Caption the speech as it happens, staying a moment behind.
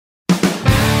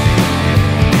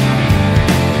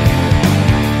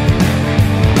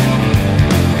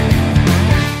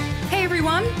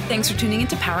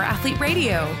tuning into Power Athlete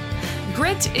Radio.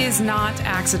 Grit is not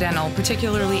accidental,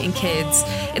 particularly in kids.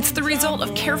 It's the result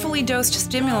of carefully dosed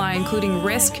stimuli, including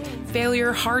risk,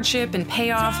 failure, hardship, and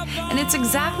payoff, and it's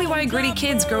exactly why gritty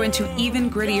kids grow into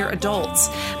even grittier adults.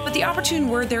 But the opportune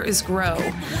word there is grow.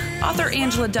 Author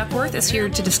Angela Duckworth is here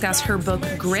to discuss her book,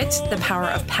 Grit, The Power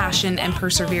of Passion and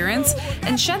Perseverance,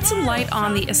 and shed some light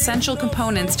on the essential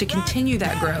components to continue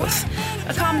that growth.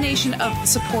 A combination of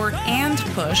support and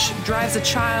push drives a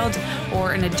child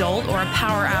or an adult or a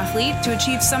power athlete to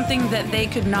achieve something that they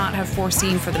could not have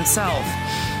foreseen for themselves.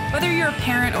 Whether you're a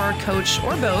parent or a coach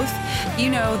or both, you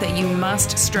know that you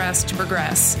must stress to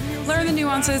progress. Learn the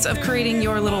nuances of creating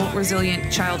your little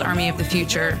resilient child army of the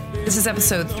future. This is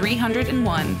episode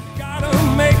 301.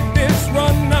 Gotta make this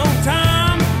run on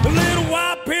time. A little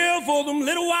white pill for them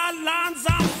little white lines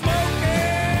I'm smoking.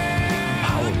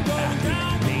 Power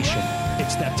Athlete Nation.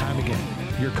 It's that time again.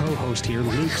 Your co-host here,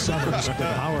 Luke Summers, the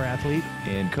Power Athlete.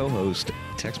 And co-host,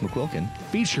 Tex McQuilkin.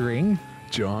 Featuring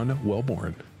John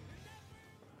Wellborn.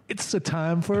 It's the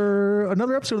time for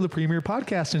another episode of the premier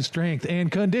podcast in strength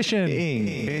and condition.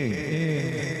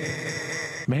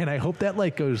 Man, I hope that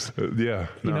light goes,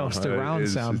 surround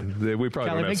sound. We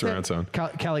probably don't have surround sound.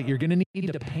 Callie, you're going to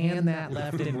need to pan that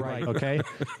left and right, okay?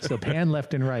 So pan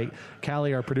left and right.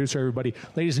 Callie, our producer, everybody.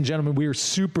 Ladies and gentlemen, we are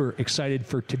super excited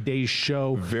for today's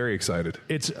show. Very excited.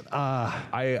 It's great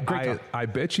talk. I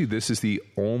bet you this is the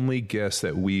only guest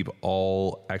that we've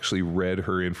all actually read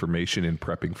her information in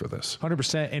prepping for this.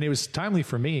 100%. And it was timely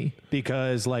for me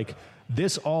because, I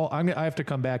have to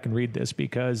come back and read this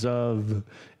because of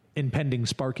impending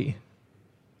Sparky.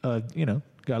 Got a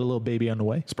little baby on the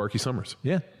way. Sparky Summers.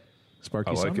 Yeah.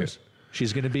 Sparky I like Summers. it.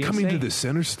 She's going to be coming insane. to the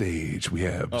center stage. We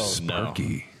have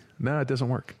Sparky. No, it doesn't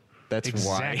work. That's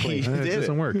exactly. why it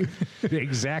doesn't work.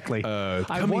 Exactly.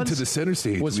 Coming to the center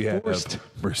stage, we have forced.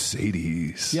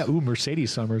 Mercedes. Yeah,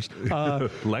 Mercedes Summers.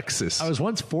 Lexus. I was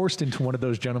once forced into one of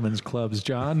those gentlemen's clubs,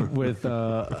 John, with...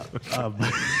 And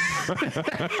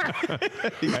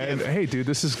hey, dude,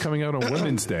 this is coming out on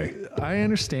Women's Day. I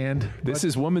understand. This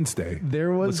is Women's Day.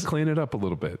 There was... Let's clean it up a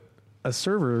little bit. A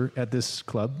server at this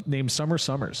club named Summer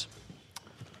Summers.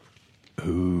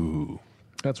 Ooh.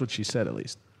 That's what she said, at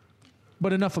least.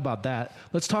 But enough about that.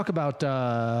 Let's talk about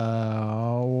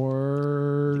our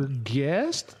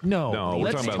guest. No,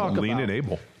 we're talking about Lean and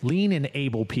Able. Lean and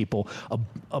Able people.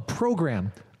 A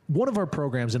program, one of our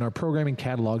programs in our programming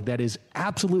catalog that is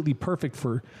absolutely perfect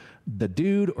for the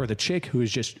dude or the chick who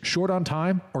is just short on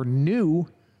time or new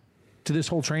to this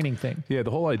whole training thing. Yeah, the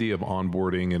whole idea of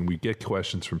onboarding, and we get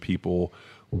questions from people.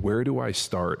 Where do I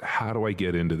start? How do I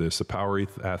get into this? The Power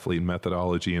Athlete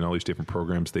methodology and all these different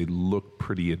programs, they look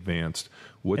pretty advanced.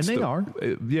 They are.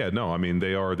 Yeah, no, I mean,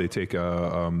 they are. They take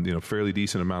a fairly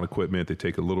decent amount of equipment. They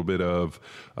take a little bit of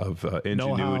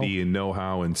ingenuity and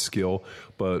know-how and skill.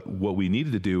 But what we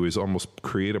needed to do is almost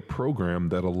create a program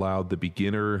that allowed the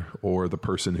beginner or the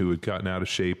person who had gotten out of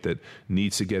shape that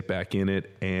needs to get back in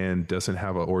it and doesn't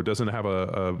have a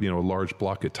large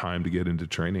block of time to get into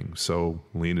training. So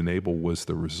Lean and Able was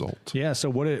the result. Yeah,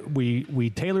 so we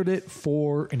tailored it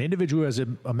for an individual who has a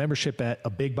membership at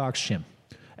a big box gym,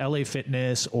 LA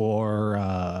Fitness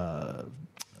or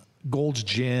Gold's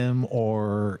Gym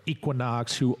or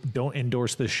Equinox, who don't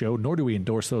endorse this show, nor do we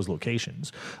endorse those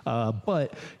locations.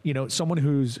 But, someone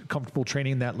who's comfortable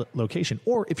training in that location,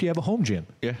 or if you have a home gym.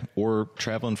 Yeah, or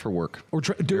traveling for work. Or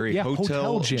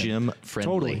hotel gym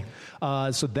friendly.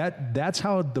 Totally. So that's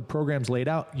how the program's laid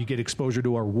out. You get exposure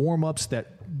to our warm-ups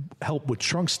that help with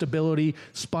trunk stability,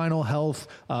 spinal health,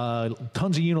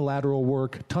 tons of unilateral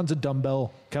work, tons of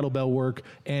dumbbell, kettlebell work.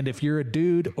 And if you're a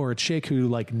dude or a chick who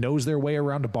knows their way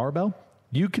around a barbell,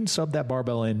 you can sub that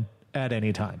barbell in at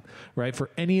any time, right? For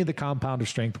any of the compound or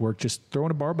strength work, just throw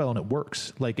in a barbell and it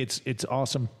works. It's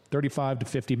awesome. 35 to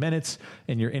 50 minutes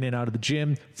and you're in and out of the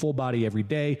gym, full body every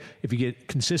day. If you get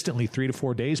consistently 3 to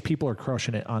 4 days, people are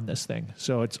crushing it on this thing.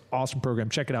 So it's an awesome program.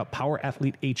 Check it out.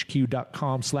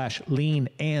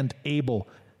 powerathletehq.com/lean-and-able.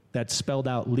 That's spelled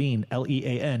out lean,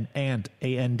 Lean, and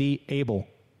A-N-D, able.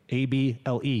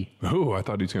 ABLE. Oh, I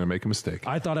thought he was going to make a mistake.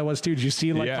 I thought I was too. Did you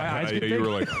see my eyes get big? You were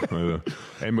like, and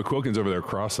McQuilkin's over there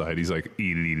cross-eyed. He's like,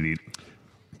 eat.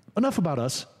 Enough about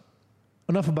us.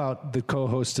 Enough about the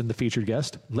co-host and the featured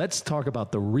guest. Let's talk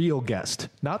about the real guest,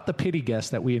 not the pity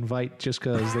guest that we invite just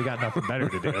because they got nothing better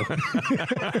to do.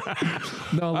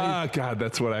 God,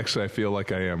 that's what actually I feel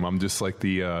like I am. I'm just like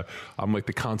the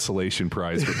consolation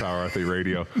prize for Power Athlete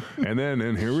Radio. And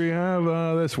here we have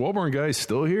this Wellborn guy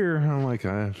still here. I'm like,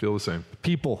 I feel the same.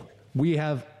 People, we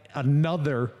have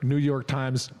another New York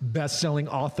Times best-selling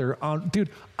author on. Dude,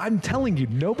 I'm telling you,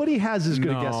 nobody has as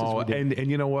good a guess as we did. And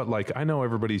you know what? Like, I know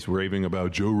everybody's raving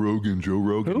about Joe Rogan,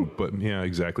 Who? but yeah,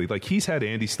 exactly. Like, he's had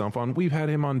Andy Stumpf on. We've had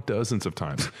him on dozens of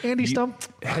times. Andy Stumpf?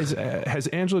 Has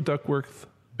Angela Duckworth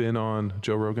been on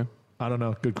Joe Rogan? I don't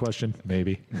know. Good question.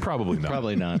 Maybe. Probably not.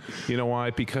 Probably not. You know why?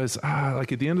 Because,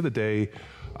 like, at the end of the day,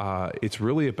 it's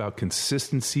really about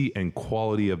consistency and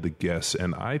quality of the guests.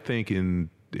 And I think in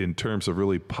terms of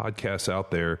really podcasts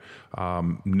out there,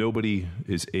 nobody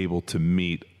is able to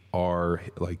meet our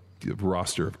like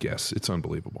roster of guests. It's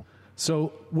unbelievable.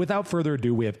 So without further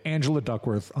ado, we have Angela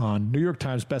Duckworth on, New York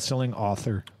Times bestselling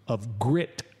author of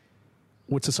Grit.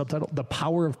 What's the subtitle? The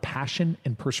Power of Passion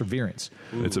and Perseverance.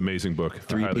 Ooh. It's an amazing book.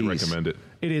 I highly recommend it.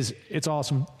 It is. It's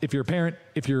awesome. If you're a parent,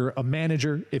 if you're a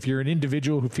manager, if you're an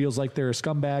individual who feels like they're a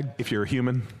scumbag. If you're a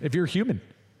human.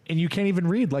 And you can't even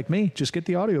read like me, just get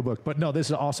the audiobook. But no, this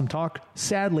is an awesome talk.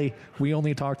 Sadly, we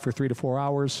only talked for 3 to 4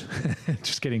 hours.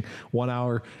 Just kidding. 1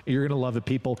 hour. You're going to love it,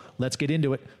 people. Let's get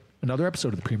into it. Another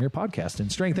episode of the Premier Podcast in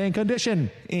Strength and Condition.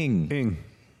 Ing.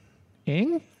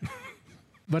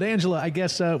 But Angela, I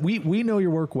guess we know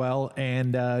your work well,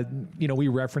 and we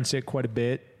reference it quite a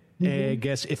bit. I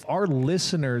guess if our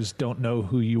listeners don't know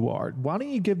who you are, why don't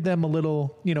you give them a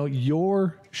little,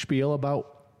 your spiel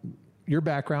about your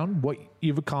background, what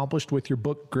you've accomplished with your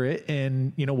book Grit,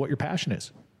 and what your passion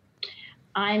is.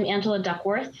 I'm Angela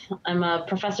Duckworth. I'm a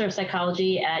professor of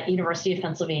psychology at University of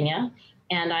Pennsylvania,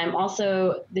 and I'm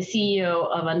also the CEO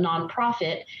of a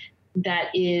nonprofit that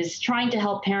is trying to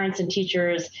help parents and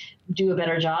teachers do a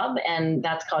better job, and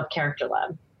that's called Character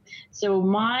Lab. So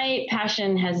my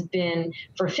passion has been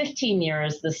for 15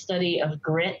 years the study of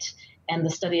grit and the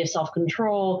study of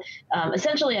self-control.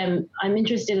 Essentially, I'm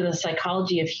interested in the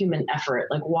psychology of human effort.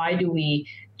 Like, why do we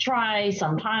try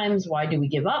sometimes? Why do we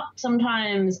give up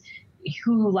sometimes?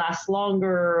 Who lasts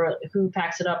longer? Who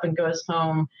packs it up and goes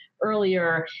home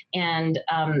earlier? And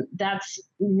that's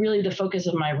really the focus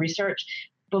of my research.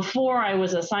 Before I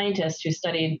was a scientist who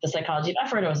studied the psychology of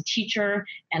effort, I was a teacher,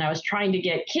 and I was trying to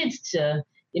get kids to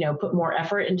put more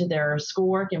effort into their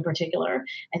schoolwork in particular.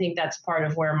 I think that's part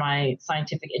of where my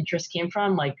scientific interest came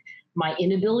from, like my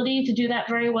inability to do that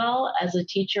very well as a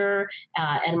teacher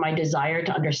and my desire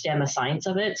to understand the science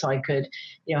of it so I could,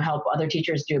 help other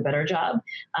teachers do a better job.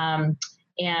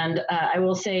 And I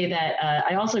will say that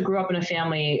I also grew up in a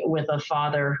family with a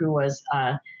father who was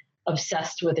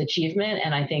obsessed with achievement.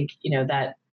 And I think,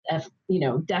 that,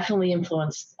 definitely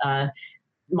influenced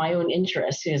my own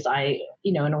interest, because I,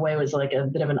 in a way was like a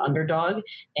bit of an underdog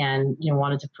and,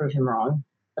 wanted to prove him wrong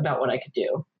about what I could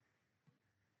do.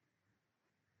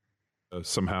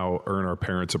 Somehow earn our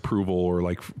parents' approval or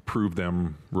like prove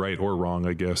them right or wrong,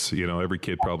 I guess. Every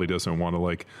kid probably doesn't want to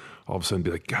like all of a sudden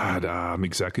be like, God, I'm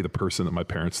exactly the person that my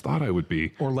parents thought I would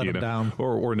be. Or let them down.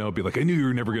 Or no, be like, I knew you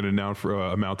were never going to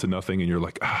amount to nothing. And you're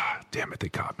like, damn it, they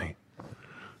caught me.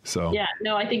 So. Yeah,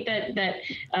 no, I think that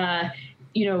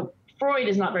Freud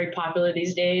is not very popular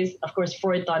these days. Of course,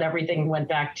 Freud thought everything went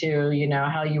back to,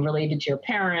 how you related to your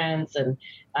parents. And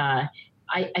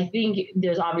I think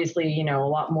there's obviously, a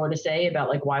lot more to say about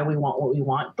like why we want what we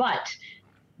want. But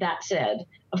that said,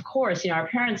 of course, our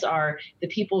parents are the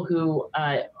people who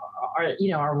are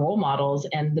our role models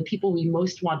and the people we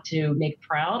most want to make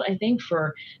proud, I think,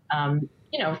 for,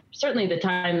 certainly the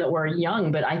time that we're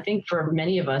young. But I think for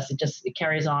many of us, it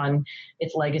carries on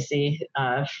its legacy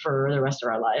for the rest of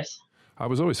our lives. I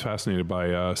was always fascinated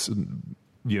by,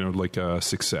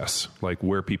 success, like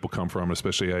where people come from.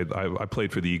 Especially, I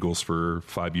played for the Eagles for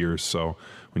 5 years. So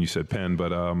when you said Penn,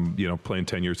 but, playing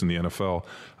 10 years in the NFL,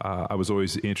 I was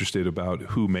always interested about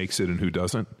who makes it and who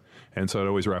doesn't. And so I'd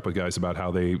always rap with guys about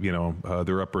how they,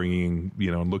 their upbringing,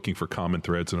 looking for common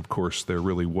threads. And of course, there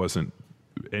really wasn't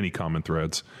any common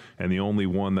threads. And the only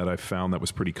one that I found that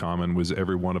was pretty common was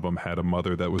every one of them had a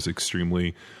mother that was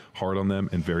extremely hard on them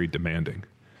and very demanding.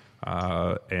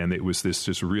 And it was this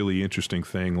just really interesting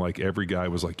thing. Like every guy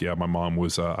was like, yeah, my mom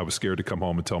was, I was scared to come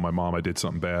home and tell my mom I did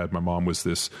something bad. My mom was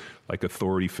this like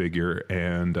authority figure.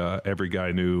 And every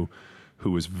guy knew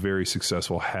who was very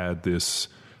successful had this,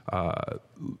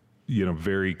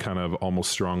 very kind of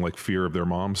almost strong like fear of their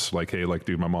moms. Like, hey, like,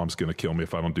 dude, my mom's going to kill me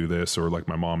if I don't do this. Or like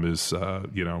my mom is,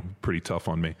 pretty tough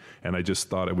on me. And I just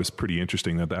thought it was pretty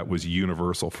interesting that was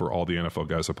universal for all the NFL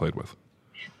guys I played with.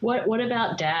 What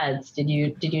about dads? Did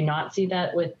you not see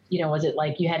that with, was it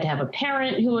like you had to have a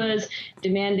parent who was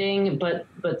demanding but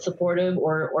supportive,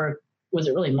 or was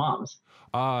it really moms?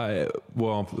 And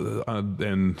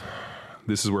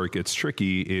this is where it gets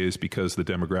tricky, is because the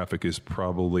demographic is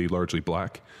probably largely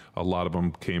black. A lot of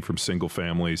them came from single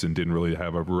families and didn't really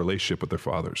have a relationship with their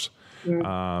fathers.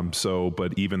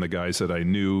 But even the guys that I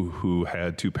knew who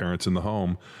had two parents in the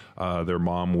home, their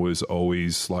mom was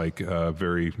always like a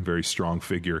very, very strong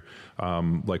figure.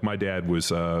 Like my dad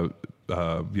was,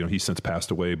 he's since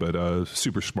passed away, but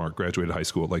super smart, graduated high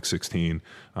school at like 16,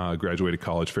 graduated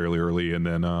college fairly early, and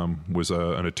then was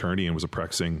an attorney and was a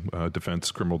practicing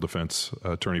criminal defense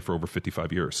attorney for over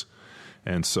 55 years.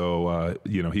 And so,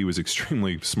 he was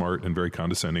extremely smart and very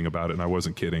condescending about it, and I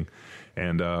wasn't kidding.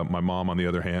 And my mom, on the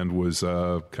other hand, was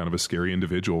kind of a scary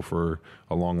individual for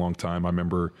a long, long time. I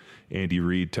remember Andy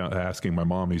Reid asking my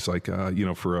mom, he's like,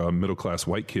 for a middle-class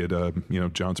white kid,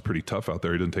 John's pretty tough out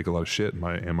there. He doesn't take a lot of shit.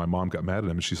 And my mom got mad at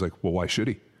him, and she's like, well, why should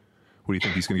he? What do you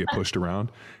think, he's going to get pushed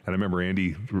around? And I remember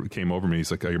Andy came over to me.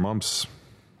 He's like, your mom's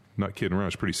not kidding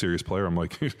around. She's a pretty serious player. I'm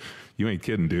like, you ain't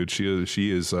kidding, dude.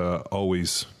 She is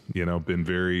always, been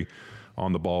very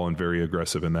on the ball and very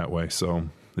aggressive in that way. So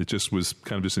it just was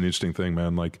kind of just an interesting thing,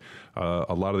 man. Like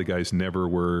a lot of the guys never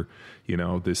were,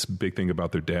 this big thing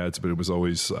about their dads, but it was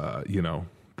always, the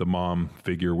mom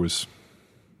figure was,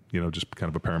 just kind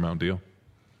of a paramount deal.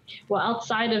 Well,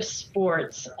 outside of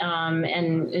sports and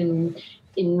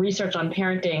in research on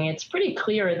parenting, it's pretty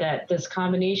clear that this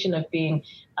combination of being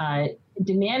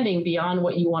demanding beyond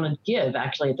what you want to give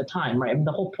actually at the time, right? I mean,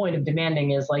 the whole point of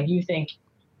demanding is like, you think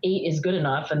 8 is good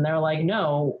enough, and they're like,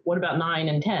 no, what about 9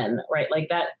 and 10, right? Like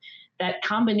that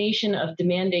combination of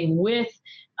demanding with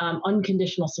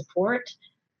unconditional support,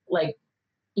 like,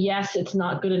 yes, it's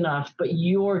not good enough, but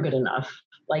you're good enough.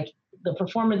 Like the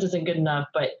performance isn't good enough,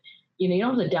 but you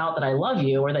don't have to doubt that I love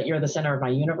you or that you're the center of my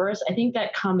universe. I think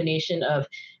that combination of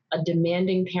a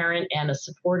demanding parent and a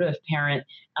supportive parent,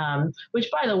 which,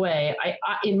 by the way, I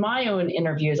in my own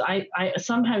interviews, I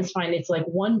sometimes find it's like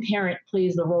one parent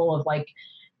plays the role of like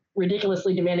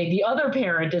ridiculously demanding. The other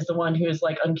parent is the one who is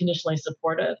like unconditionally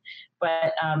supportive.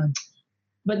 But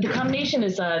the combination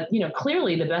is,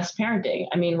 clearly the best parenting.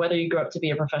 I mean, whether you grow up to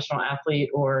be a professional athlete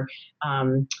or,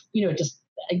 just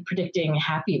predicting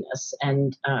happiness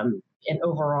and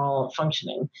overall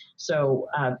functioning. So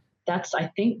I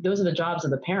think those are the jobs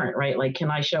of the parent, right? Like, can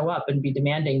I show up and be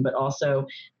demanding, but also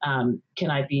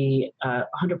can I be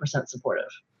 100% supportive?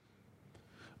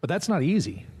 But that's not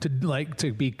easy to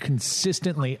be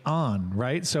consistently on,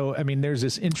 right? So, I mean, there's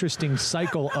this interesting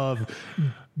cycle of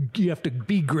you have to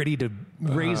be gritty to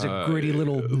raise a gritty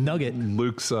little nugget.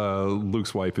 Luke's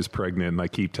wife is pregnant, and I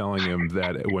keep telling him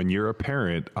that when you're a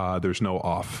parent, there's no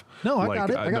off. No, I got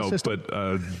it. I got system. But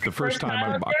the first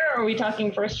time, are we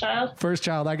talking first child? First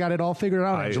child. I got it all figured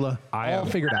out, Angela. All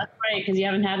figured out. That's right, because you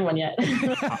haven't had one yet.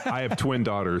 I have twin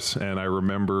daughters, and I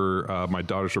remember my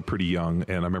daughters were pretty young,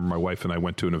 and I remember my wife and I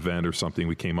went to an event or something.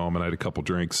 We came home, and I had a couple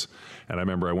drinks, and I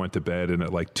remember I went to bed, and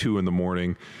at like 2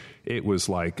 a.m, it was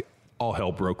like all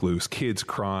hell broke loose. Kids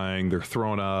crying, they're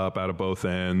thrown up out of both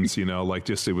ends, it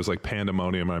was like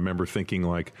pandemonium. I remember thinking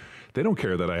like, they don't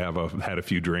care that I had a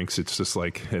few drinks. It's just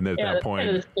like, and at that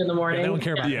point, in the morning, they don't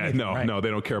care about anything. No,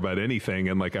 they don't care about anything.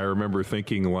 And like, I remember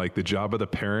thinking like the job of the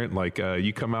parent, like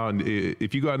you come out and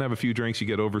if you go out and have a few drinks, you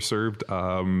get overserved.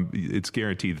 It's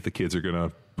guaranteed that the kids are going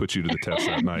to put you to the test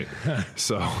that night.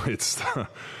 So it's,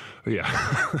 yeah.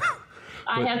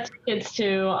 I have 2 kids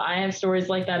too. I have stories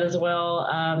like that as well.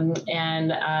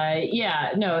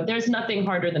 There's nothing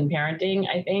harder than parenting,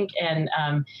 I think. And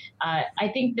I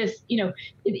think this,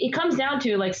 it comes down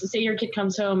to like, so say your kid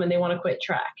comes home and they want to quit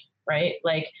track, right?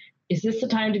 Like, is this the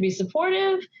time to be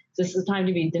supportive? Is this the time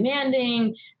to be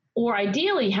demanding? Or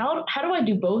ideally, how do I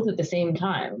do both at the same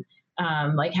time?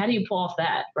 Like, how do you pull off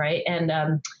that, right?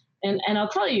 And I'll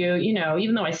tell you,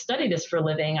 even though I study this for a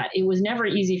living, it was never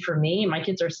easy for me. My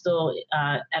kids are still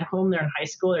at home. They're in high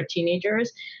school. They're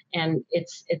teenagers. And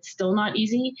it's still not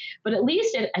easy. But at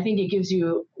least I think it gives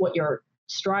you what you're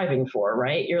striving for,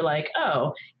 right? You're like,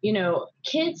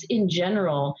 kids in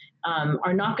general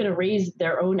are not going to raise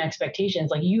their own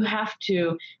expectations. Like, you have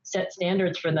to set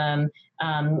standards for them.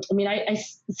 I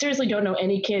seriously don't know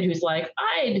any kid who's like,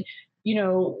 I'd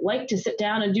like to sit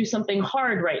down and do something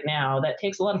hard right now that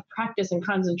takes a lot of practice and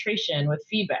concentration with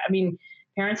feedback. I mean,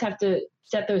 parents have to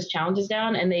set those challenges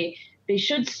down, and they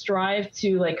should strive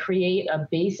to like create a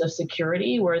base of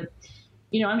security where,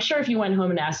 I'm sure if you went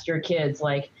home and asked your kids,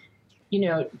 like,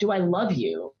 do I love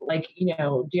you? Like,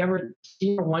 do you ever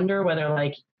wonder whether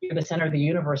like you're the center of the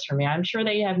universe for me? I'm sure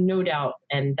they have no doubt.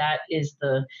 And that is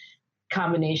the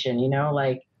combination,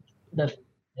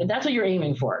 that's what you're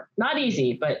aiming for. Not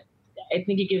easy, but I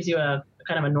think it gives you a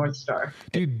kind of a North Star.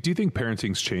 Do you think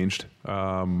parenting's changed?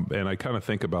 And I kind of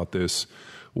think about this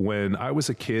when I was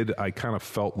a kid, I kind of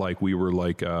felt like we were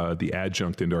like the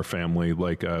adjunct into our family.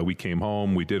 Like we came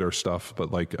home, we did our stuff,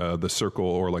 but like the circle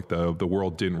or like the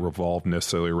world didn't revolve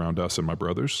necessarily around us and my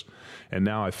brothers. And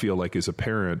now I feel like as a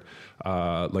parent,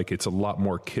 like it's a lot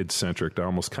more kid centric. I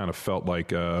almost kind of felt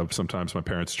like sometimes my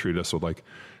parents treat us with like,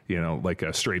 you know, like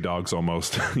stray dogs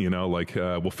almost, you know, like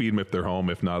we'll feed them if they're home.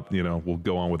 If not, you know, we'll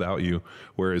go on without you.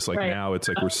 Whereas like now it's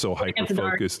like we're so hyper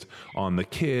focused on the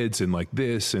kids and like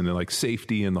this and then like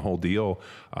safety and the whole deal.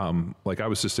 Like I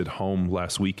was just at home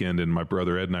last weekend and my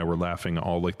brother Ed and I were laughing at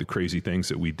all like the crazy things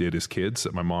that we did as kids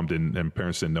that my mom didn't and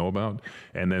parents didn't know about.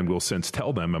 And then we'll since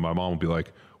tell them and my mom will be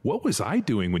like, what was I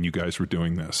doing when you guys were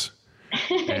doing this?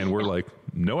 And we're like,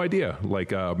 no idea.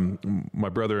 Like, my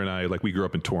brother and I, like, we grew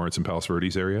up in Torrance and Palos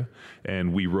Verdes area,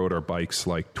 and we rode our bikes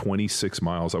like 26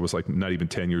 miles. I was like not even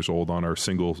 10 years old on our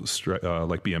single,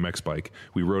 like BMX bike.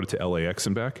 We rode it to LAX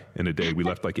and back in a day. We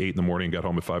left like 8 in the morning and got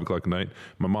home at 5 o'clock at night.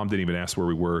 My mom didn't even ask where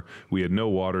we were. We had no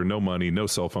water, no money, no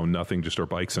cell phone, nothing, just our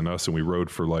bikes and us. And we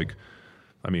rode for like,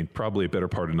 I mean, probably a better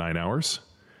part of 9 hours.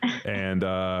 And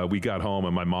we got home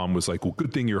and my mom was like, well,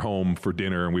 good thing you're home for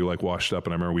dinner. And we like washed up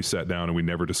and I remember we sat down and we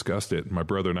never discussed it. My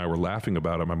brother and I were laughing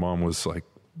about it. My mom was like,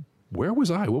 where was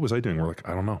I? What was I doing? We're like,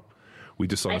 I don't know. We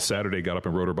just on a Saturday got up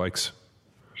and rode our bikes.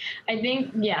 I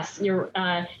think, yes, you're,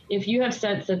 if you have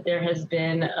sensed that there has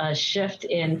been a shift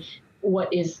in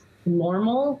what is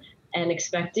normal and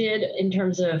expected in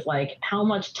terms of like how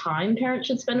much time parents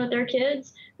should spend with their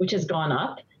kids, which has gone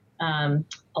up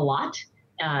a lot.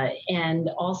 And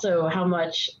also how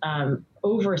much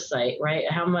oversight, right?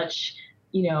 How much,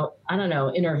 you know, I don't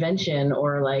know, intervention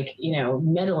or like, you know,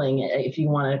 meddling, if you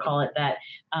want to call it that.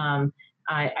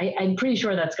 I'm pretty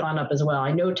sure that's gone up as well.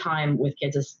 I know time with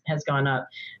kids has gone up.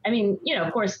 I mean, you know,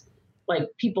 of course, like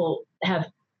people have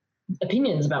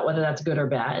opinions about whether that's good or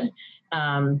bad.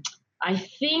 I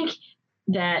think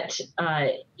that,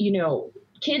 you know,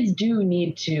 kids do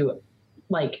need to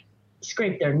like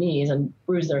scrape their knees and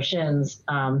bruise their shins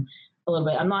a little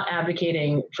bit. I'm not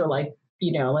advocating for like,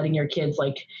 you know, letting your kids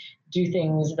like do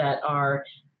things that are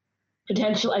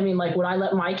potential. I mean, like would I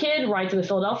let my kid ride to the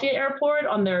Philadelphia airport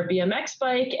on their BMX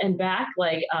bike and back?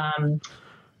 Like,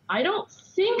 I don't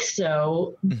think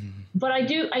so, but I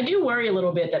do worry a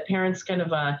little bit that parents kind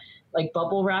of like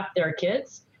bubble wrap their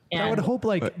kids. And I would hope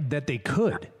like that they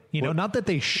could. You know, not that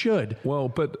they should. Well,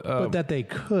 but that they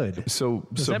could. So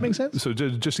does that make sense? So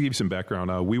just to give you some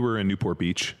background, we were in Newport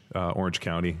Beach, Orange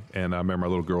County, and I remember my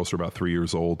little girls were about 3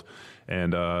 years old,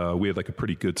 and we had like a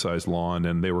pretty good sized lawn,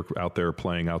 and they were out there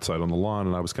playing outside on the lawn,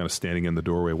 and I was kind of standing in the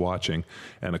doorway watching,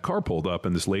 and a car pulled up,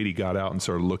 and this lady got out and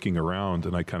started looking around,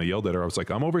 and I kind of yelled at her. I was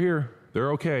like, "I'm over here.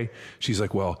 They're okay." She's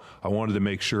like, "Well, I wanted to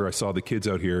make sure I saw the kids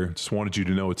out here. Just wanted you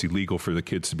to know it's illegal for the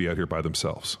kids to be out here by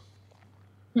themselves."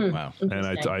 Wow. And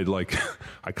I like,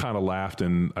 I kind of laughed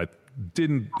and I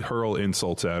didn't hurl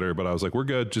insults at her, but I was like, we're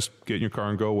good. Just get in your car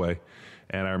and go away.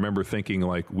 And I remember thinking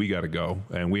like, we got to go.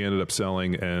 And we ended up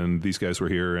selling and these guys were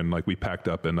here and like we packed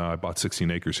up and I bought 16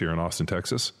 acres here in Austin,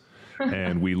 Texas.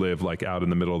 And we live like out in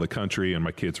the middle of the country and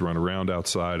my kids run around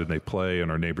outside and they play and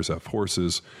our neighbors have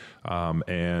horses.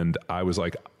 And I was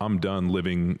like, I'm done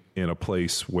living in a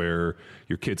place where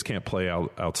your kids can't play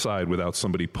outside without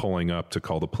somebody pulling up to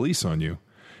call the police on you.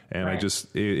 And right.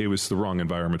 It was the wrong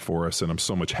environment for us. And I'm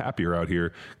so much happier out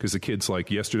here because the kids, like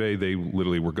yesterday, they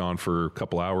literally were gone for a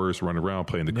couple hours, running around,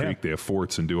 playing the creek. They have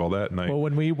forts and do all that. Well,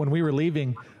 when we were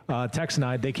leaving, Tex and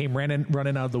I, they came running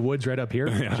out of the woods right up here,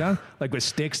 John, like with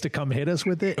sticks to come hit us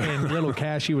with it. And little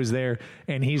Cashy was there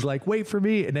and he's like, wait for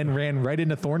me. And then ran right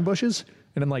into thorn bushes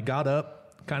and then like got up,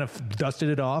 kind of dusted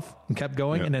it off and kept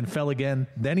going and then fell again.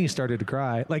 Then he started to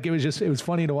cry. Like it was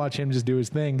funny to watch him just do his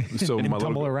thing so and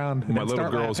tumble around. My little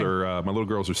girls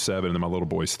are 7 and then my little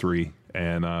boy's 3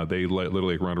 and they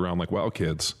literally run around like wild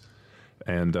kids.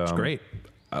 And it's great.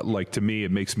 Like to me,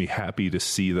 it makes me happy to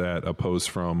see that opposed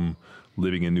from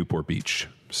living in Newport Beach.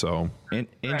 So, and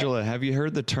Angela, have you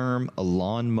heard the term a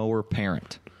lawnmower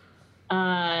parent?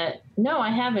 No,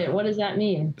 I haven't. What does that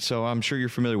mean? So I'm sure you're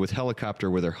familiar with helicopter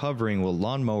where they're hovering. Well,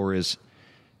 lawnmower is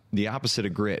the opposite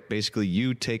of grit. Basically,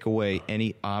 you take away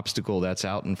any obstacle that's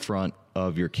out in front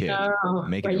of your kid,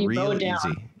 making it real easy.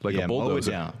 Like a bulldozer. Mow it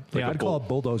down. Like I'd call it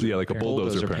bulldozer. Yeah, like a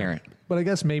bulldozer parent. But I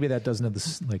guess maybe that doesn't have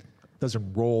this, like,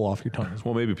 doesn't roll off your tongue.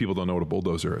 Well, maybe people don't know what a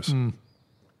bulldozer is.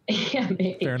 Yeah,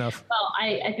 maybe. Fair enough. Well,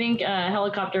 I think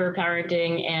helicopter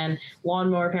parenting and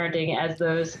lawnmower parenting, as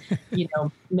those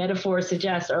metaphors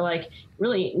suggest, are like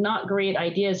really not great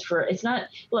ideas for. It's not.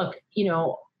 Look,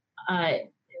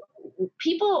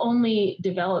 people only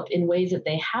develop in ways that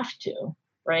they have to.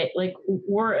 right? Like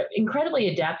we're incredibly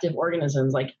adaptive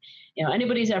organisms. Like,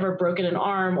 anybody's ever broken an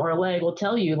arm or a leg will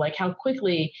tell you like how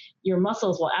quickly your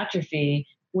muscles will atrophy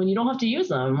when you don't have to use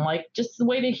them, like just the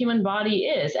way the human body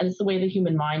is. And it's the way the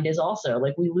human mind is also.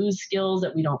 Like we lose skills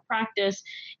that we don't practice.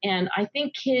 And I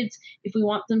think kids, if we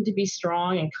want them to be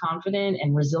strong and confident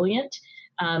and resilient,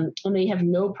 and they have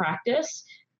no practice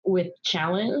with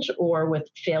challenge or with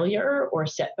failure or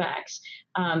setbacks,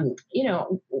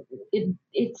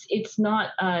 it's not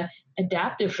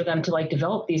adaptive for them to like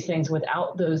develop these things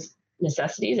without those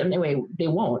necessities. And anyway, they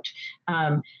won't.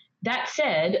 That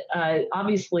said,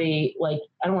 obviously, like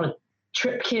I don't want to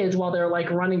trip kids while they're like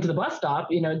running to the bus stop,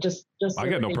 just. I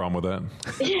got no problem with that.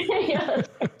 Yeah,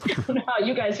 I don't know how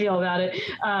you guys feel about it.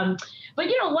 But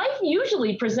life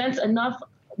usually presents enough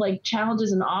like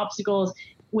challenges and obstacles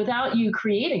without you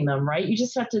creating them, right? You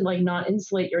just have to like not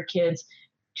insulate your kids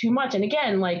too much. And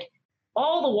again, like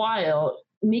all the while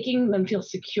making them feel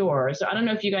secure. So I don't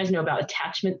know if you guys know about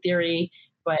attachment theory,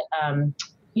 but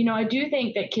I do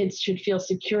think that kids should feel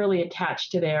securely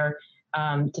attached to their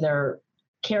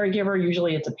caregiver.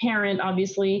 Usually it's a parent,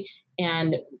 obviously.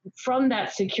 And from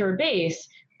that secure base,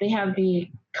 they have the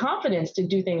confidence to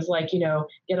do things like,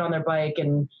 get on their bike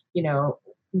and,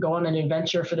 go on an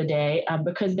adventure for the day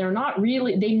because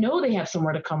they know they have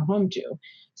somewhere to come home to.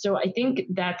 So I think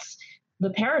that's the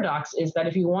paradox, is that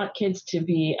if you want kids to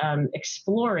be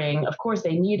exploring, of course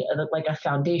they need a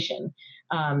foundation.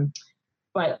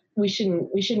 But we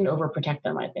shouldn't overprotect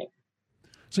them, I think.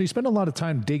 So you spend a lot of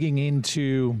time digging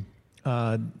into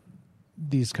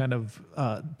these kind of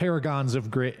paragons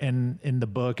of grit in the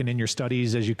book and in your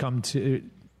studies as you come through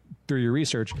your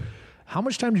research. How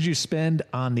much time did you spend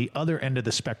on the other end of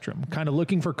the spectrum, kind of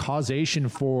looking for causation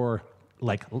for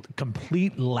like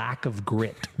complete lack of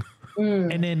grit?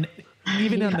 And then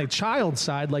even on the child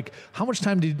side, like how much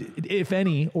time did, if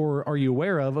any, or are you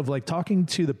aware of like talking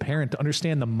to the parent to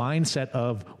understand the mindset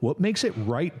of what makes it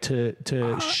right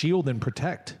to shield and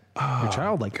protect your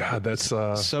child like that? That's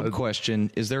sub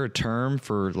question. Is there a term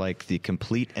for like the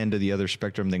complete end of the other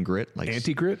spectrum than grit? Like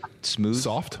anti-grit? Smooth?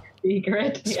 Soft?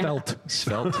 Grit? Svelte.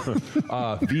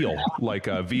 Veal, like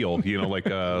veal, like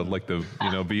the,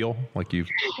 veal, like you.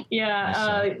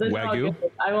 Yeah. Wagyu?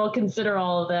 I will consider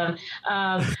all of them.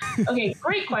 Okay.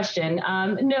 Great question.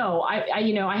 No,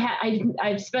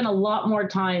 I've spent a lot more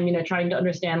time, trying to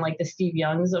understand like the Steve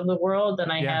Youngs of the world than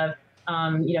I have,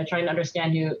 trying to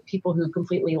understand people who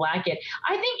completely lack it.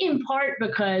 I think in part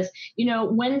because,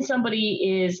 when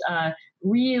somebody is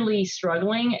really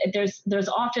struggling, there's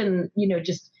often,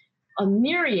 just a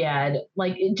myriad,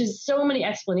 like just so many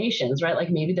explanations, right? Like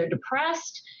maybe they're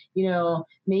depressed,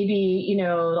 maybe,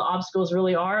 the obstacles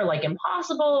really are like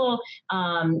impossible.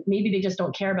 Maybe they just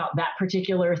don't care about that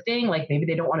particular thing. Like maybe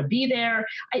they don't want to be there.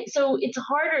 So it's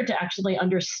harder to actually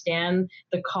understand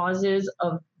the causes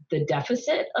of the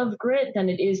deficit of grit than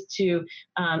it is to,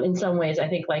 in some ways, I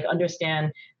think, like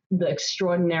understand the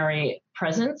extraordinary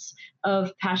presence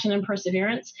of passion and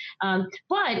perseverance.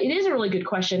 But it is a really good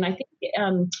question. I think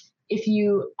if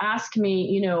you ask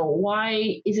me,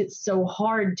 why is it so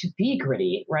hard to be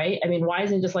gritty, right? I mean, why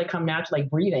isn't it just like come natural, like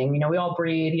breathing? We all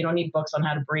breathe. You don't need books on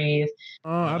how to breathe.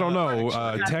 I don't know.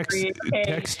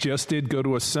 Tex just did go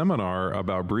to a seminar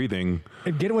about breathing.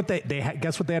 And get what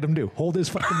guess what they had him do? Hold his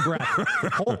fucking breath.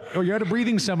 You're at a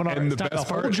breathing seminar. And the best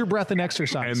part, hold your breath and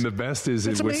exercise. And the best is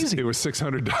it was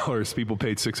 $600. People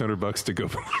paid $600 to go.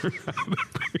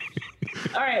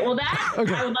 All right. Well, I would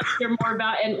love to hear more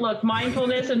about. And look,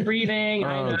 mindfulness and breathing.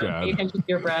 I know, pay attention to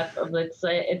your breath.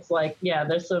 It's like, yeah,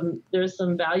 there's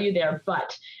some value there,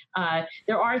 but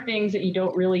there are things that you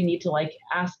don't really need to like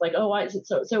ask, like, oh, why is it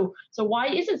so why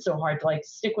is it so hard to like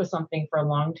stick with something for a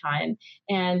long time?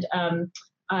 And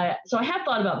so I have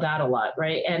thought about that a lot,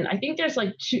 right? And I think there's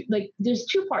there's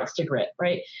two parts to grit,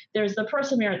 right? There's the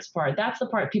perseverance part. That's the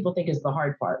part people think is the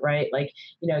hard part, right? Like,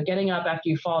 getting up after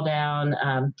you fall down,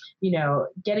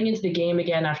 getting into the game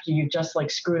again after you've just like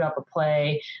screwed up a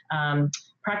play,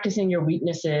 practicing your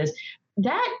weaknesses.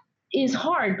 That is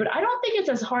hard, but I don't think it's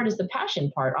as hard as the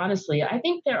passion part, honestly. I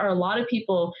think there are a lot of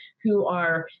people who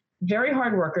are very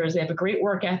hard workers. They have a great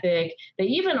work ethic. They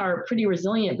even are pretty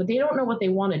resilient, but they don't know what they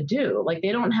want to do. Like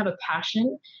they don't have a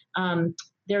passion.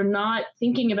 They're not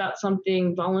thinking about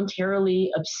something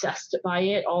voluntarily obsessed by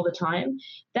it all the time.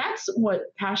 That's what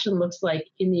passion looks like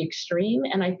in the extreme.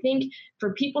 And I think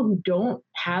for people who don't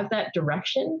have that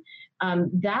direction,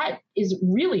 that is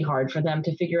really hard for them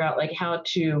to figure out like how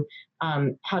to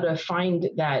find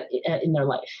that in their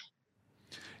life.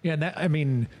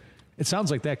 Yeah. It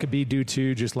sounds like that could be due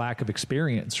to just lack of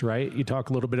experience, right? You talk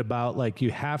a little bit about like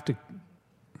you have to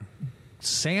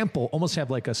almost have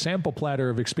like a sample platter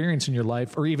of experience in your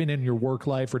life, or even in your work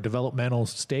life or developmental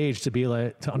stage, to be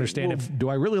like, to understand if, do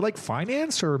I really like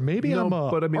finance, or maybe I'm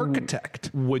architect.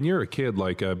 When you're a kid,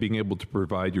 like being able to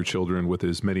provide your children with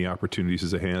as many opportunities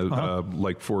as they have,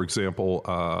 like for example,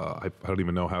 I don't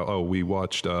even know how,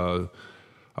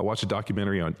 I watched a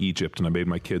documentary on Egypt, and I made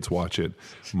my kids watch it.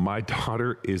 My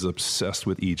daughter is obsessed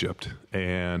with Egypt,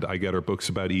 and I got her books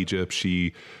about Egypt.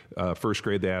 She, first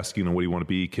grade, they ask, what do you want to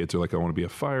be? Kids are like, I want to be a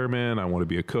fireman, I want to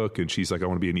be a cook, and she's like, I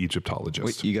want to be an Egyptologist.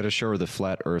 Wait, you got to show her the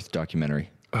Flat Earth documentary.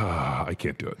 I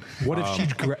can't do it. What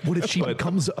if she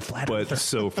becomes a flat earther? But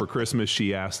so for Christmas,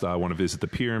 she asked, I want to visit the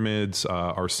pyramids.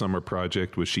 Our summer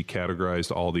project was she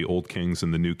categorized all the old kings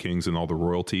and the new kings and all the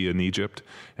royalty in Egypt,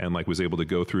 and like was able to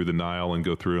go through the Nile and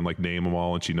go through and like name them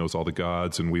all. And she knows all the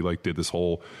gods. And we like did this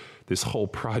whole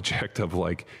project of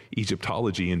like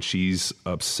Egyptology, and she's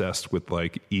obsessed with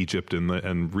like Egypt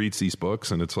and reads these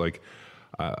books. And it's like,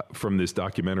 from this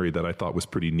documentary that I thought was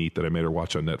pretty neat that I made her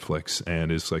watch on Netflix,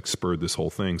 and is like spurred this whole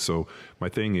thing. So my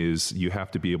thing is, you have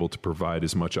to be able to provide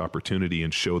as much opportunity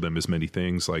and show them as many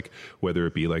things, like whether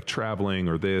it be like traveling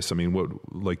or this. I mean,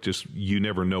 just you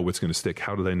never know what's going to stick.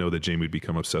 How did I know that Jamie would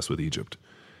become obsessed with Egypt?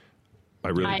 I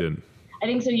really didn't. I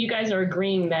think so. You guys are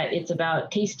agreeing that it's about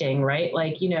tasting, right?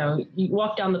 Like, you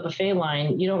walk down the buffet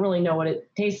line, you don't really know what it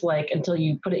tastes like until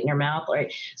you put it in your mouth,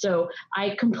 right? So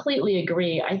I completely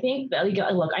agree. I think that,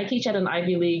 look, I teach at an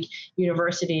Ivy League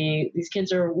university. These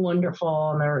kids are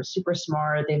wonderful and they're super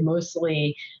smart. They've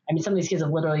mostly, some of these kids have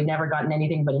literally never gotten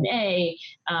anything but an A.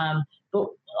 But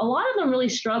a lot of them really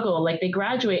struggle. Like, they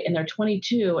graduate and they're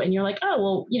 22, and you're like, oh,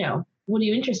 well, what are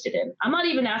you interested in? I'm not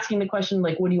even asking the question,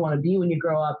 like, what do you want to be when you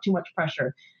grow up? Too much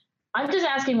pressure. I'm just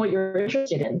asking what you're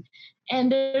interested in.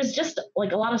 And there's just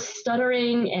like a lot of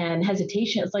stuttering and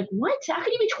hesitation. It's like, what? How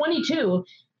can you be 22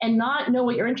 and not know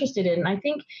what you're interested in? And I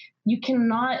think you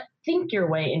cannot think your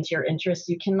way into your interests.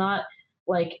 You cannot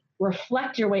like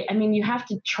reflect your way. You have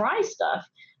to try stuff.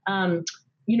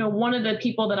 One of the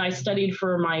people that I studied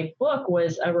for my book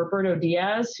was Roberto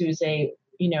Diaz, who's a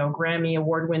Grammy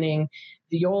award-winning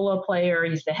viola player.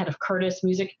 He's the head of Curtis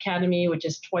Music Academy, which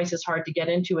is twice as hard to get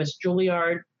into as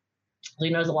Juilliard. So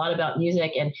he knows a lot about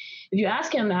music. And if you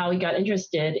ask him how he got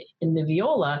interested in the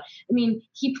viola,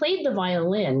 he played the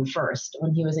violin first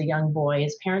when he was a young boy.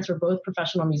 His parents were both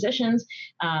professional musicians,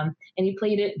 and he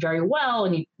played it very well.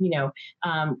 And he,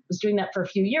 was doing that for a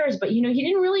few years, but, he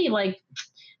didn't really like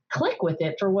click with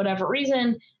it for whatever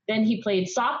reason. Then he played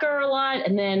soccer a lot,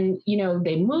 and then,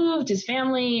 they moved his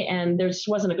family, and there just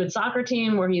wasn't a good soccer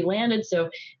team where he landed, so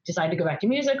decided to go back to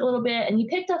music a little bit, and he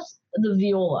picked up the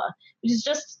viola, which is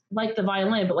just like the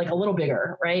violin, but like a little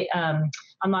bigger, right? I'm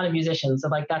not a musician, so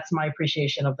like that's my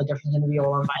appreciation of the difference in the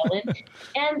viola and violin.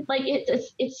 And like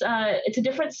it's a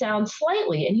different sound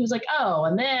slightly, and he was like, oh,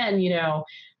 and then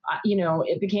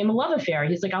it became a love affair.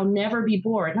 He's like, I'll never be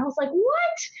bored. And I was like, what?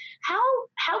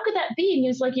 How could that be? And he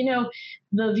was like,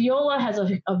 the viola has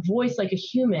a voice like a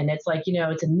human. It's like,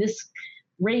 it's in this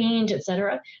range,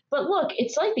 etc. But look,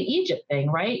 it's like the Egypt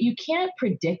thing, right? You can't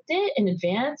predict it in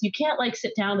advance. You can't like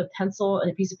sit down with a pencil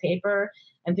and a piece of paper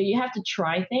and think. You have to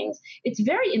try things. It's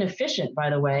very inefficient, by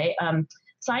the way.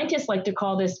 Scientists like to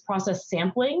call this process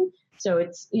sampling. So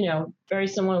it's, very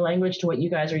similar language to what you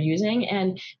guys are using,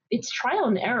 and it's trial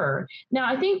and error. Now,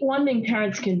 I think one thing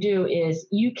parents can do is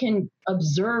you can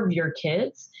observe your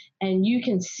kids and you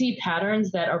can see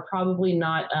patterns that are probably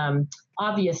not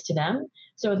obvious to them.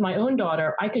 So with my own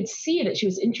daughter, I could see that she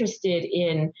was interested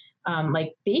in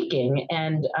like baking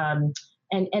and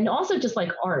also just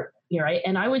like art, right?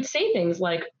 And I would say things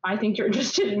like, I think you're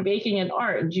interested in baking and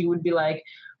art. And she would be like,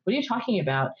 what are you talking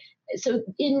about? So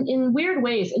in weird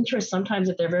ways, interests sometimes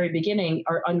at their very beginning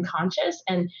are unconscious,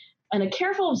 and a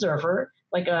careful observer,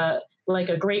 like a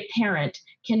great parent,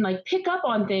 can like pick up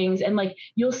on things, and like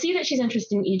you'll see that she's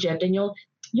interested in Egypt, and you'll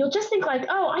just think like,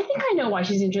 oh, I think I know why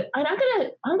she's interested. And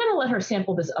I'm gonna let her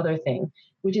sample this other thing,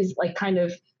 which is like kind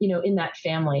of in that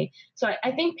family. So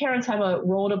I think parents have a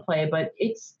role to play, but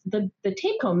it's the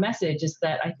take home message is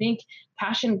that I think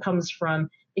passion comes from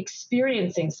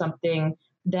experiencing something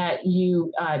that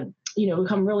you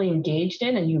become really engaged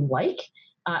in and you like.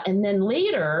 And then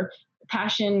later,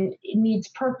 passion needs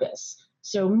purpose.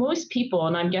 So most people,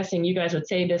 and I'm guessing you guys would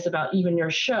say this about even your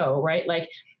show, right? Like,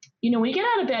 when you get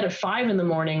out of bed at 5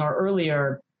 a.m. or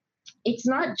earlier, it's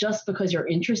not just because you're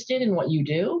interested in what you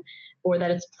do or that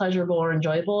it's pleasurable or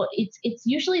enjoyable. It's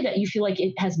usually that you feel like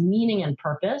it has meaning and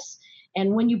purpose.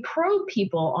 And when you probe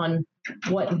people on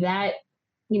what that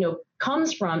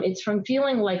comes from, it's from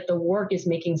feeling like the work is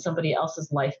making somebody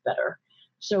else's life better.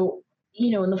 So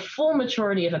in the full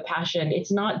maturity of a passion,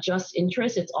 it's not just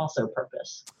interest, it's also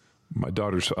purpose. My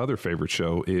daughter's other favorite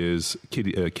show is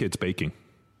Kids Baking.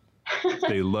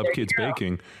 They love Kids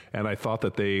Baking, and I thought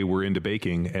that they were into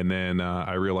baking, and then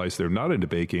I realized they're not into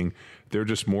baking. They're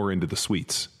just more into the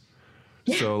sweets.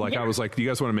 So like I was like, do you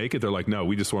guys want to make it? They're like, no,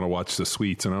 we just want to watch the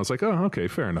sweets. And I was like, oh, okay,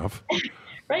 fair enough.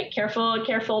 Right.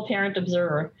 Careful parent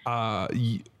observer.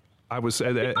 I was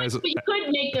but you could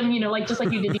make them, just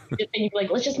like you did, and you'd be like,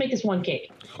 let's just make this one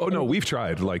cake. Oh no, we've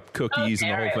tried like cookies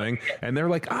and the whole thing, and they're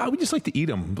like, we just like to eat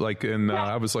them. Like, and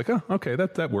I was like, oh, okay,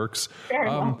 that works. Fair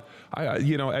enough.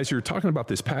 As you're talking about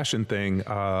this passion thing,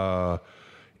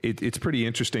 it's pretty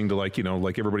interesting to like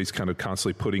everybody's kind of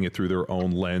constantly putting it through their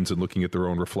own lens and looking at their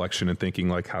own reflection and thinking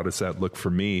like, how does that look for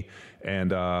me?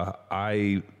 And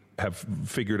I have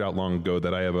figured out long ago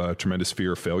that I have a tremendous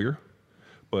fear of failure.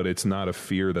 But it's not a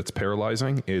fear that's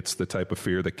paralyzing. It's the type of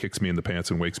fear that kicks me in the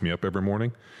pants and wakes me up every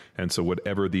morning. And so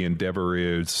whatever the endeavor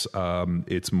is,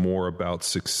 it's more about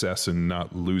success and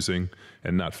not losing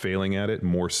and not failing at it,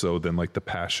 more so than like the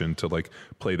passion to like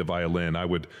play the violin. I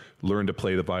would learn to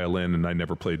play the violin, and I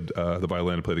never played the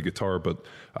violin and play the guitar, but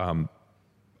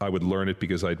I would learn it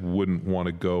because I wouldn't want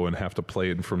to go and have to play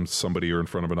it in front of somebody or in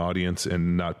front of an audience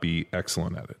and not be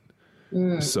excellent at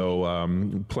it.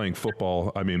 So playing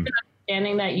football, I mean...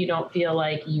 Understanding that you don't feel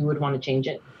like you would want to change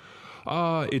it?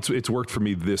 It's worked for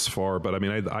me this far, but I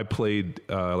mean, I played,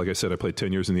 like I said, I played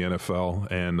 10 years in the NFL,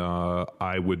 and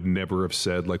I would never have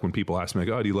said, like when people ask me, like,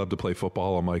 oh, do you love to play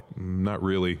football? I'm like, not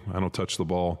really. I don't touch the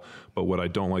ball, but what I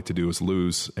don't like to do is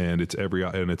lose, and it's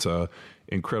a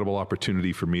incredible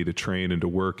opportunity for me to train and to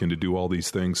work and to do all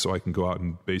these things so I can go out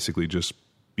and basically just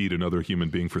beat another human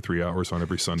being for 3 hours on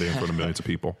every Sunday in front of millions of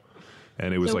people.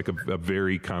 And it was like a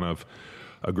very kind of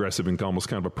aggressive and almost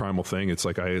kind of a primal thing. It's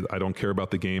like, I don't care about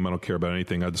the game. I don't care about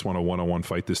anything. I just want to one-on-one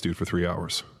fight this dude for 3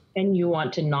 hours. And you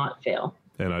want to not fail.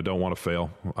 And I don't want to fail.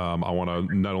 I want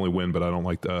to not only win, but I don't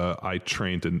like, I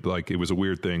trained and like, it was a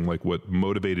weird thing. Like what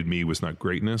motivated me was not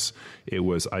greatness. It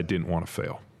was, I didn't want to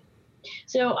fail.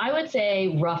 So I would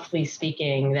say, roughly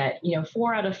speaking, that,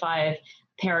 4 out of 5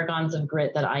 paragons of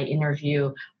grit that I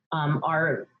interview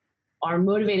are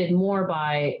motivated more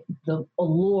by the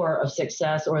allure of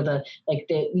success or they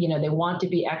want to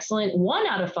be excellent. 1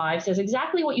 out of 5 says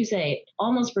exactly what you say,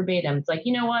 almost verbatim. It's like,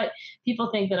 you know what?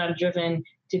 People think that I'm driven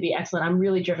to be excellent. I'm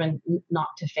really driven not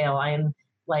to fail. I am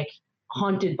like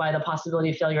haunted by the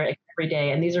possibility of failure every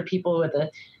day. And these are people at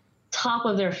the top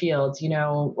of their fields,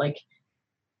 like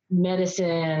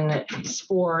medicine,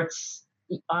 sports,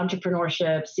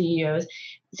 entrepreneurship, CEOs.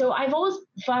 So I've always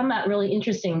found that really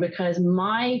interesting because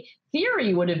my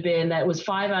theory would have been that it was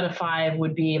 5 out of 5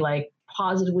 would be like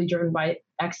positively driven by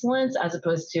excellence as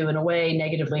opposed to, in a way,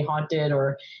 negatively haunted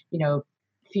or,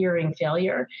 fearing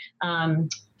failure.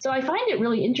 So I find it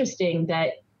really interesting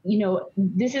that,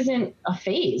 this isn't a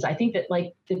phase. I think that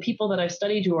like the people that I've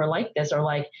studied who are like this are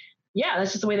like, yeah,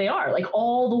 that's just the way they are, like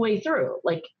all the way through,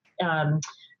 like, and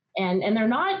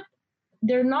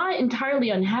they're not entirely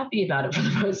unhappy about it for the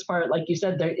most part. Like you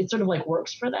said, it sort of like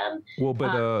works for them. Well,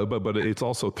 but it's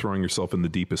also throwing yourself in the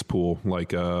deepest pool.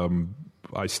 Like,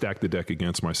 I stacked the deck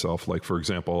against myself. Like, for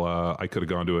example, I could have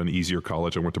gone to an easier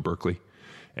college. I went to Berkeley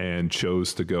and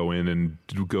chose to go in and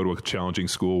go to a challenging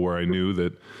school where I knew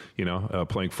that,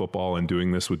 playing football and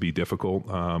doing this would be difficult.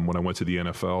 When I went to the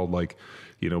NFL, like,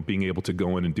 being able to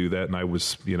go in and do that. And I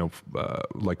was,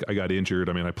 like I got injured.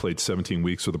 I mean, I played 17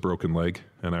 weeks with a broken leg.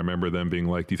 And I remember them being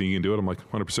like, do you think you can do it? I'm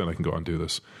like, 100% I can go out and do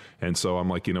this. And so I'm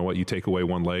like, you know what, you take away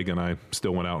one leg, and I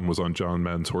still went out and was on John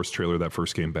Madden's horse trailer that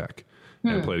first game back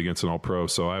and played against an all-pro.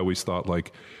 So I always thought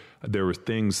like, there were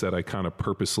things that I kind of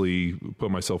purposely put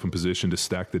myself in position to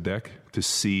stack the deck to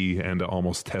see and to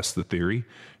almost test the theory.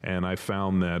 And I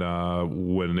found that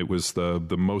when it was the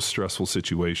most stressful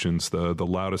situations, the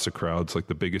loudest of crowds, like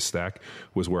the biggest stack,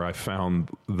 was where I found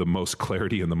the most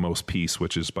clarity and the most peace,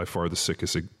 which is by far the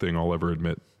sickest thing I'll ever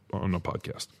admit on a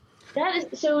podcast. That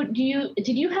is, so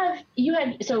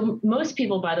so most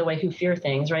people, by the way, who fear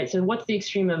things, right? So what's the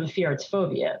extreme of a fear? It's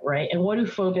phobia, right? And what do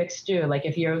phobics do? Like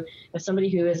if somebody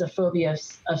who has a phobia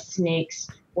of snakes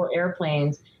or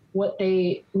airplanes, what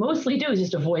they mostly do is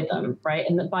just avoid them, right?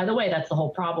 And by the way, that's the whole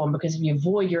problem, because if you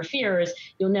avoid your fears,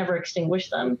 you'll never extinguish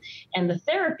them. And the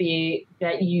therapy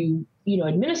that you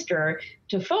administer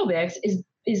to phobics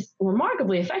is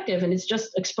remarkably effective, and it's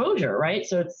just exposure, right?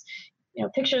 So it's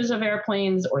pictures of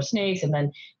airplanes or snakes, and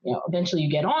then eventually you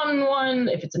get on one.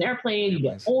 If it's an airplane, you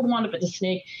get hold one if it's a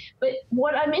snake. But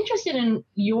what I'm interested in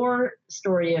your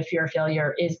story of fear of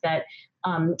failure is that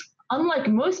unlike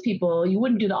most people, you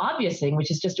wouldn't do the obvious thing, which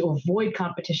is just to avoid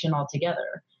competition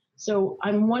altogether. So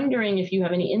I'm wondering if you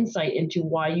have any insight into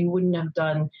why you wouldn't have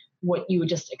done what you would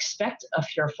just expect a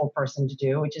fearful person to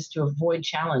do, which is to avoid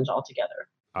challenge altogether.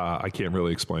 I can't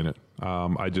really explain it.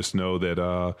 I just know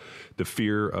that the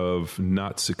fear of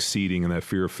not succeeding and that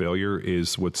fear of failure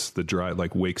is what's the drive,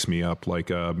 like wakes me up. Like,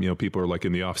 people are like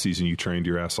in the off season, you trained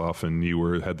your ass off and you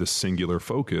had this singular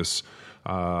focus.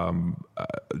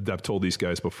 I've told these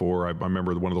guys before. I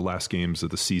remember one of the last games of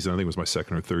the season. I think it was my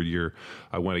second or third year.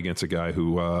 I went against a guy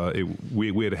who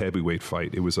we had a heavyweight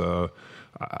fight. It was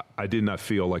I did not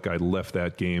feel like I left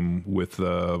that game with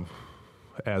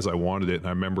as I wanted it. And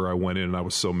I remember I went in and I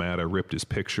was so mad I ripped his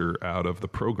picture out of the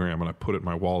program and I put it in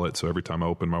my wallet. So every time I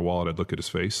opened my wallet, I'd look at his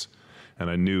face, and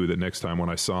I knew that next time when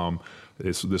I saw him,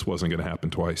 this wasn't going to happen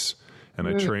twice. And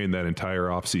I trained that entire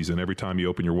offseason. Every time you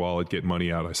open your wallet, get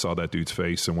money out, I saw that dude's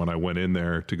face. And when I went in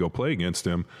there to go play against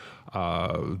him,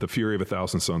 the fury of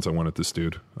 1,000 suns, I went at this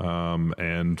dude.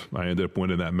 And I ended up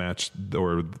winning that match,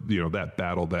 or, that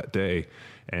battle that day.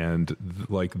 And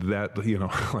like that,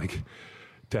 like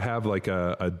to have like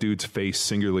a dude's face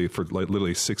singularly for like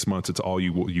literally 6 months, it's all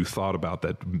you thought about,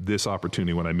 that this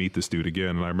opportunity when I meet this dude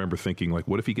again. And I remember thinking, like,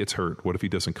 what if he gets hurt? What if he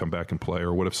doesn't come back and play?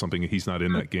 Or what if he's not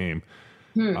in that game?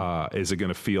 Is it going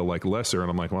to feel like lesser? And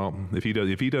I'm like, well, if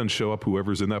he doesn't show up,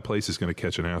 whoever's in that place is going to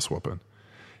catch an ass whooping.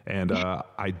 And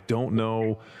I don't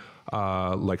know.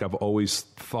 Like I've always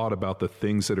thought about the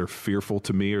things that are fearful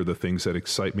to me are the things that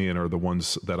excite me and are the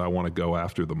ones that I want to go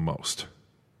after the most.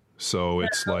 So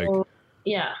it's like,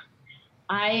 yeah,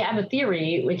 I have a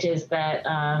theory, which is that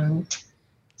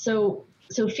so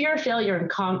fear of failure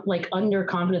and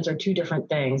underconfidence are two different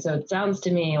things. So it sounds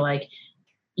to me like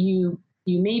you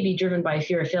may be driven by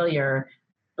fear of failure,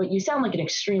 but you sound like an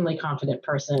extremely confident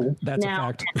person. That's a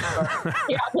fact.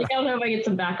 Yeah, like I don't know if I get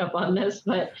some backup on this,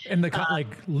 but and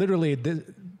literally,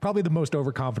 probably the most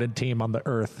overconfident team on the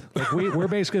earth. Like we're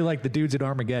basically like the dudes at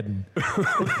Armageddon.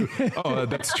 Oh,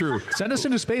 that's true. Send us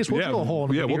into space. We'll drill a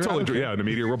hole. In a we'll totally. In a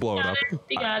meteor, we'll blow it up.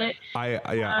 You got it.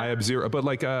 I have zero, but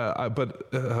like, how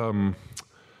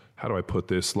do I put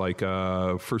this? Like,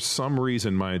 for some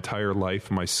reason, my entire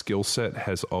life, my skill set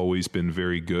has always been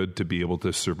very good to be able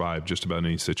to survive just about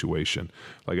any situation.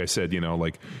 Like I said,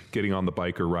 like getting on the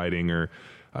bike or riding, or,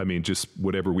 I mean, just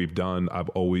whatever we've done, I've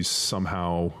always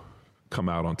somehow come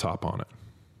out on top on it.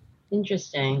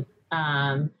 Interesting.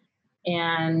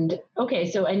 And okay,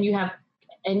 so, and you have,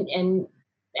 and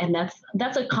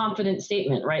that's a confident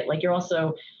statement, right? Like you're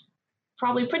also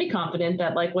probably pretty confident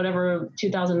that like whatever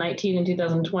 2019 and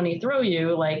 2020 throw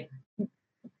you, like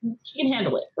you can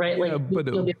handle it, right? Like you'll be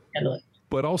able to handle it.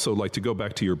 But also, like, to go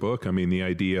back to your book, I mean, the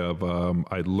idea of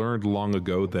I learned long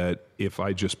ago that if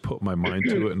I just put my mind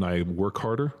to it and I work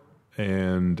harder,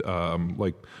 and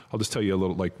like, I'll just tell you a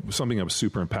little, like, something that was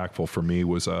super impactful for me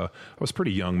was I was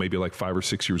pretty young, maybe like 5 or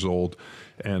 6 years old.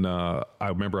 And I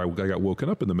remember I got woken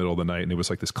up in the middle of the night and it was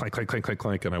like this clank, clank, clank, clank,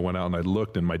 clank. And I went out and I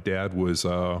looked and my dad was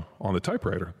on the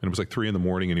typewriter, and it was like 3 a.m.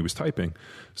 and he was typing.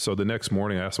 So the next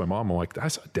morning I asked my mom, I'm like, I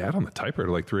saw Dad on the typewriter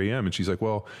like 3 a.m. And she's like,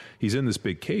 well, he's in this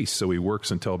big case. So he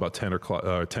works until about 10,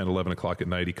 11 o'clock at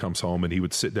night. He comes home and he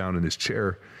would sit down in his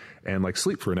chair and like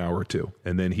sleep for an hour or two.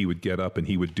 And then he would get up and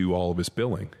he would do all of his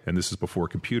billing. And this is before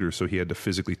computers. So he had to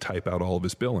physically type out all of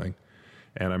his billing.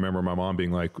 And I remember my mom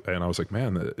being like, and I was like,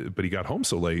 man, but he got home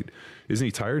so late. Isn't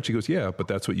he tired? She goes, yeah, but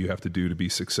that's what you have to do to be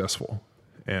successful.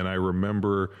 And I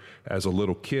remember as a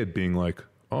little kid being like,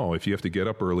 oh, if you have to get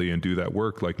up early and do that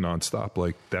work like nonstop,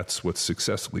 like that's what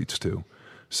success leads to.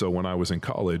 So when I was in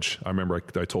college, I remember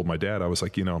I told my dad, I was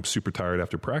like, I'm super tired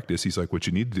after practice. He's like, what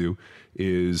you need to do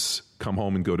is come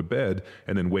home and go to bed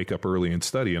and then wake up early and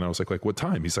study. And I was like, what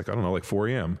time? He's like, I don't know, like 4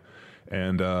 a.m.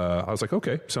 And I was like,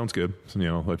 okay, sounds good.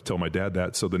 So, I tell my dad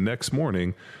that. So the next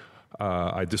morning,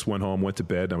 I just went home, went to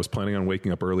bed, and I was planning on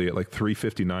waking up early at like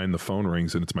 3:59. The phone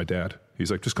rings and it's my dad. He's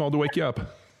like, just called to wake you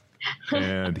up.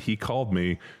 And he called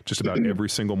me just about every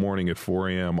single morning at 4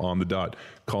 a.m. on the dot,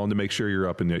 calling to make sure you're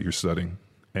up and that you're studying.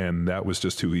 And that was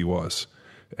just who he was.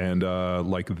 And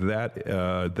like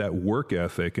that work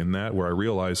ethic and that, where I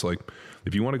realized, like,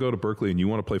 if you want to go to Berkeley and you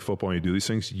want to play football and you do these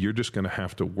things, you're just going to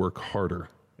have to work harder.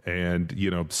 And,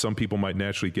 some people might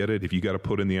naturally get it. If you got to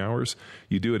put in the hours,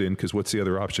 you do it in, because what's the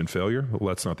other option? Failure? Well,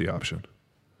 that's not the option.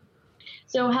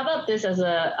 So how about this as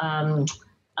a,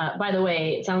 by the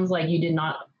way, it sounds like you did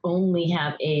not only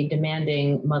have a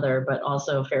demanding mother, but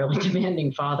also a fairly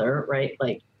demanding father, right?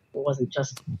 Like, it wasn't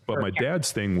just. But my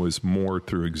dad's thing was more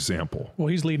through example. Well,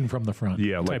 he's leading from the front.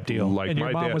 Yeah, type deal. Like and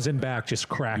your mom dad was in back, just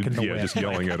cracking the whip. just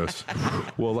yelling at us.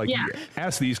 Well, like,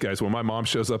 ask these guys. When my mom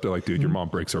shows up, they're like, "Dude, your mom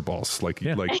breaks our balls." Like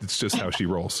it's just how she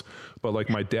rolls. But like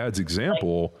my dad's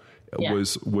example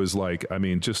was like, I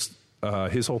mean, just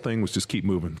his whole thing was just keep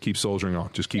moving, keep soldiering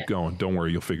on, just keep going. Don't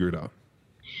worry, you'll figure it out.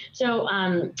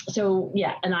 So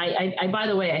yeah. And I, by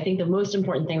the way, I think the most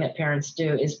important thing that parents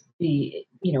do is be,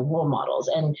 role models.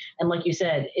 And like you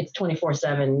said, it's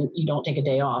 24/7. You don't take a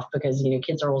day off because,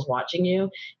 kids are always watching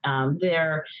you.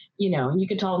 They're, you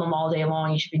could tell them all day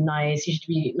long, you should be nice. You should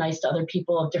be nice to other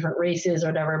people of different races or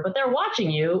whatever, but they're watching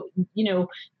you,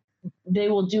 they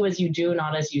will do as you do,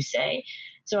 not as you say.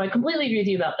 So I completely agree with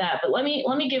you about that. But let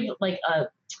me give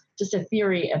just a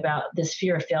theory about this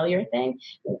fear of failure thing.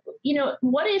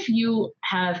 What if you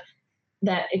have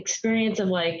that experience of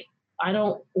like, I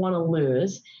don't want to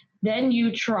lose, then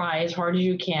you try as hard as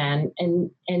you can, and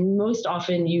most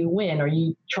often you win or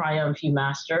you triumph, you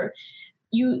master.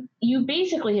 You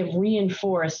basically have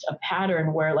reinforced a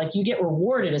pattern where like you get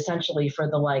rewarded essentially for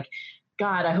the like,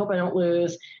 God, I hope I don't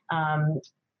lose. And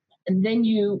then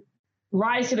you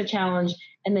rise to the challenge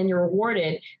and then you're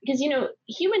rewarded because,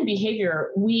 human behavior,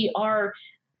 we are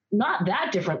not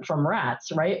that different from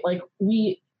rats, right? Like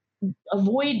we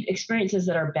avoid experiences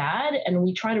that are bad and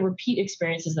we try to repeat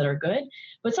experiences that are good.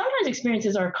 But sometimes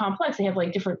experiences are complex. They have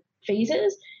like different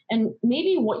phases. And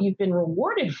maybe what you've been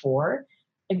rewarded for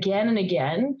again and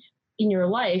again in your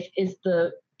life is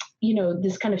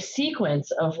this kind of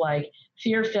sequence of like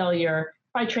fear, failure,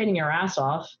 probably training your ass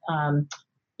off,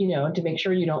 to make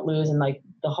sure you don't lose and like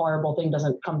the horrible thing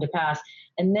doesn't come to pass.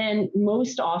 And then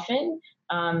most often,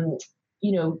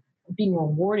 being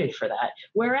rewarded for that.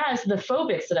 Whereas the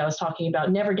phobics that I was talking about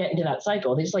never get into that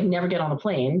cycle. They just like never get on a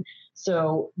plane.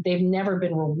 So they've never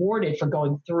been rewarded for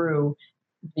going through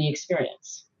the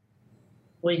experience.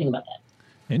 What do you think about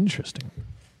that? Interesting.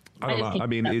 I don't know. I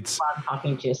mean, it's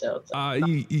talking to you, so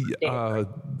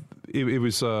it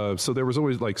was so there was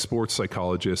always like sports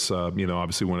psychologists.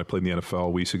 Obviously when I played in the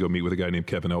NFL, we used to go meet with a guy named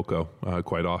Kevin Oko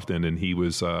quite often, and he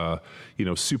was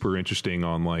super interesting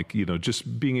on like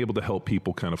just being able to help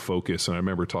people kind of focus. And I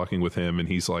remember talking with him, and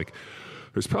he's like,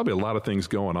 there's probably a lot of things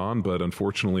going on, but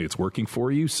unfortunately it's working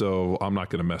for you. So I'm not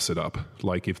going to mess it up.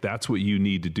 Like if that's what you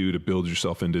need to do to build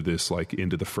yourself into this, like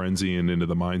into the frenzy and into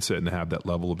the mindset and have that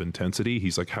level of intensity,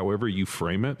 he's like, however you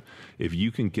frame it, if you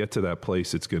can get to that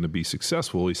place, it's going to be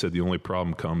successful. He said, the only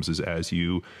problem comes is as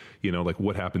you like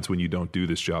what happens when you don't do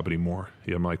this job anymore?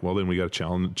 Yeah, I'm like, well, then we got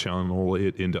to channel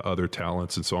it into other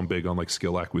talents. And so I'm big on like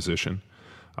skill acquisition.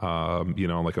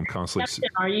 Like I'm constantly.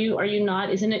 Are you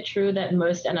not? Isn't it true that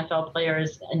most NFL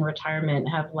players in retirement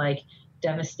have like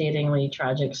devastatingly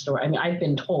tragic story? I mean, I've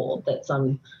been told that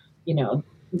some,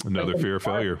 another fear of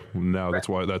failure. No,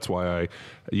 that's why I,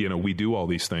 we do all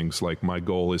these things. Like my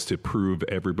goal is to prove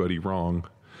everybody wrong.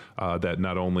 That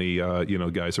not only,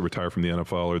 guys that retire from the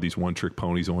NFL are these one-trick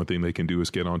ponies. The only thing they can do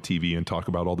is get on TV and talk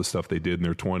about all the stuff they did in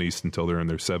their 20s until they're in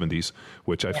their 70s,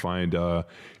 which I find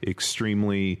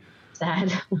extremely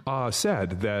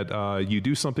sad that you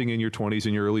do something in your 20s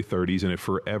and your early 30s, and it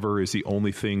forever is the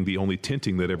only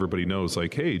tinting that everybody knows.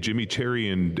 Like, hey, Jimmy Cherry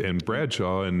and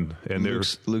Bradshaw and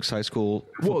Luke's high school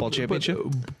football championship.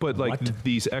 But like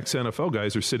these ex-NFL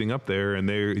guys are sitting up there, and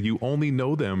you only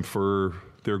know them for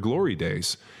their glory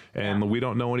days. And we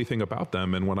don't know anything about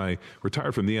them. And when I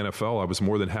retired from the NFL, I was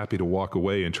more than happy to walk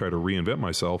away and try to reinvent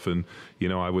myself. And,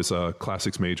 I was a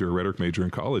classics major, a rhetoric major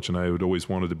in college, and I had always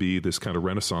wanted to be this kind of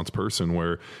Renaissance person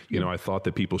where, I thought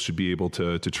that people should be able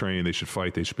to train, they should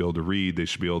fight, they should be able to read, they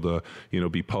should be able to,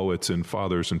 be poets and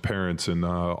fathers and parents and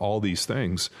all these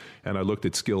things. And I looked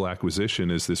at skill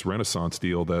acquisition as this Renaissance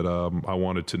deal that I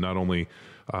wanted to not only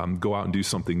go out and do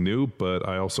something new, but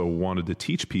I also wanted to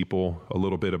teach people a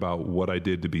little bit about what I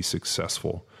did to be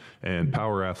successful. And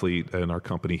Power Athlete and our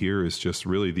company here is just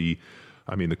really the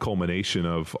culmination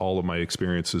of all of my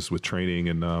experiences with training.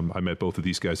 And I met both of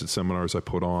these guys at seminars I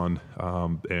put on,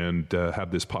 and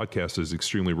have this podcast is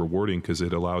extremely rewarding because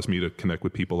it allows me to connect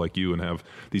with people like you and have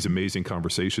these amazing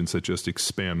conversations that just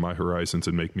expand my horizons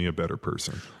and make me a better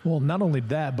person. Well, not only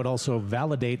that, but also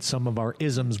validate some of our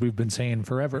isms we've been saying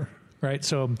forever. Right.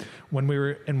 So when we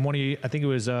were in I think it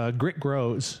was Grit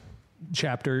Grows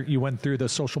chapter, you went through the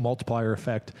social multiplier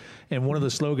effect. And one of the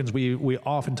slogans we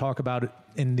often talk about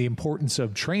in the importance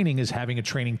of training is having a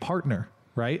training partner.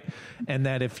 Right. And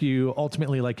that if you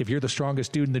ultimately, like if you're the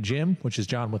strongest dude in the gym, which is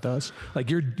John with us, like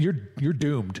you're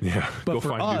doomed. Yeah. But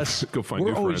for us,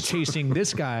 we're always chasing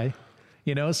this guy.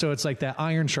 So it's like that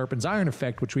iron sharpens iron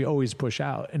effect, which we always push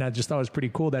out. And I just thought it was pretty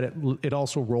cool that it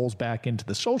also rolls back into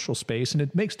the social space, and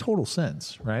it makes total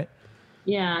sense, right?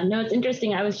 Yeah, no, it's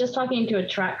interesting. I was just talking to a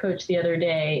track coach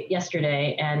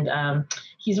yesterday, and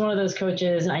he's one of those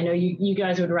coaches. I know you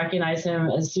guys would recognize him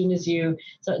as soon as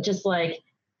so just like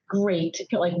great,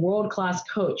 like world-class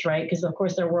coach, right? Because of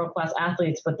course they're world-class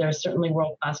athletes, but they're certainly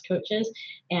world-class coaches.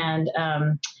 And,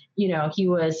 he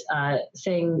was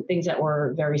saying things that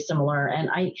were very similar. And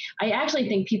I actually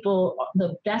think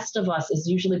the best of us is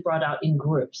usually brought out in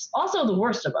groups. Also the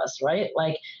worst of us, right?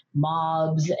 Like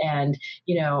mobs and,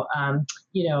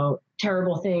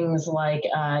 terrible things like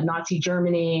Nazi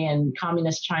Germany and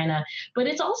communist China. But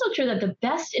it's also true that the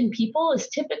best in people is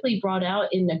typically brought out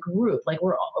in a group. Like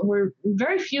we're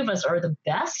very few of us are the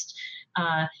best,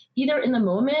 either in the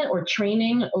moment or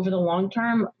training over the long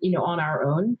term, on our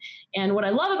own. And what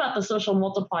I love about the social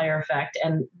multiplier effect,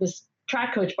 and this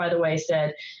track coach, by the way,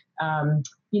 said,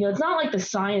 it's not like the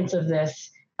science of this,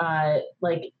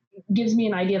 gives me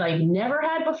an idea that I've never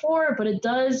had before, but it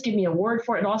does give me a word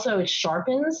for it. And also it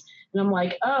sharpens. And I'm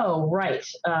like, oh, right.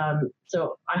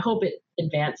 So I hope it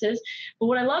advances. But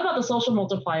what I love about the social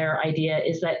multiplier idea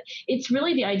is that it's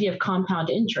really the idea of compound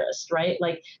interest, right?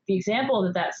 Like the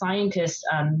example that scientist,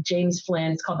 James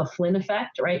Flynn, it's called the Flynn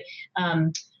effect, right?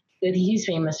 That he's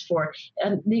famous for.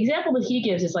 The example that he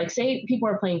gives is like, say people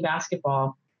are playing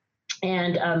basketball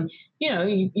and,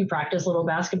 you practice a little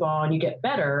basketball and you get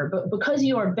better, but because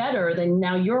you are better, then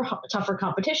now you're tougher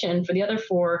competition for the other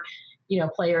four,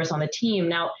 players on the team.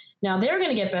 Now they're going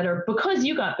to get better because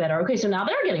you got better. Okay, so now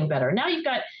they're getting better. Now you've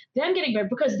got them getting better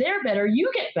because they're better.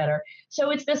 You get better. So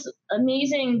it's this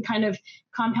amazing kind of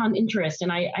compound interest.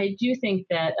 And I do think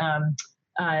that,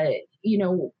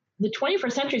 the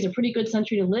 21st century is a pretty good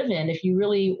century to live in if you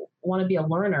really want to be a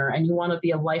learner and you want to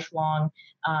be a lifelong,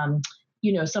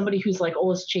 somebody who's like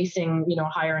always chasing,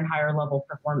 higher and higher level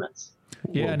performance.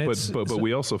 Yeah, well, but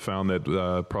we also found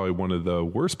that probably one of the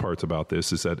worst parts about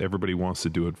this is that everybody wants to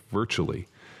do it virtually.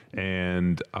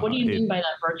 And what do you mean by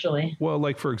that virtually? Well,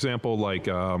 like for example,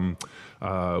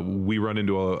 we run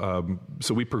into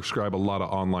so we prescribe a lot of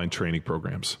online training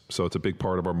programs. So it's a big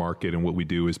part of our market, and what we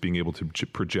do is being able to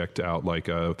project out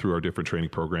through our different training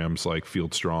programs like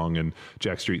Field Strong and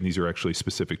Jack Street, and these are actually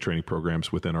specific training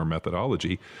programs within our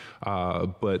methodology.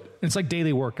 But it's like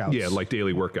daily workouts. Yeah, like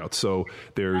daily workouts. So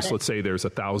let's say there's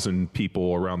 1,000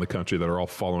 people around the country that are all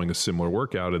following a similar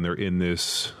workout, and they're in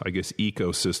this, I guess,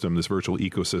 ecosystem, this virtual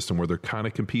ecosystem where they're kind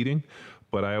of competing.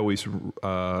 But I always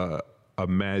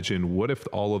imagine, what if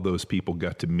all of those people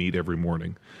got to meet every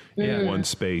morning in one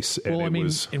space? And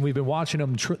and we've been watching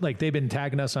them, they've been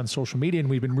tagging us on social media, and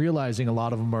we've been realizing a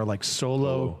lot of them are like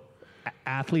solo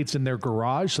athletes in their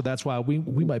garage. So that's why we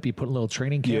might be putting a little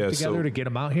training camp together to get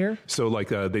them out here. So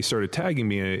they started tagging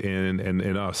me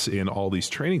and us in all these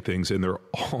training things, and they're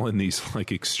all in these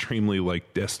extremely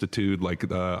destitute,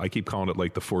 I keep calling it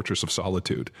like the Fortress of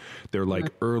Solitude. They're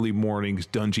early mornings,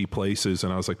 dungy places.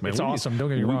 And I was like, man, it's awesome. Don't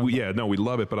get me wrong. We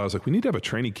love it. But I was like, we need to have a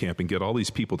training camp and get all these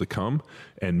people to come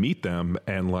and meet them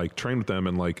and train with them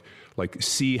and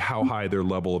see how high their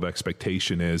level of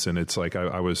expectation is. And it's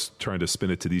I was trying to spin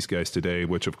it to these guys today,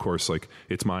 which of course,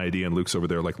 it's my idea, and Luke's over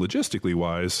there, logistically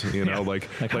wise,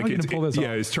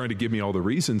 he's trying to give me all the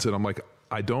reasons. And I'm like,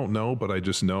 I don't know, but I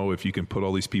just know if you can put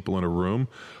all these people in a room,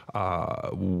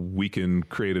 we can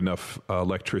create enough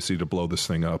electricity to blow this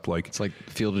thing up. It's like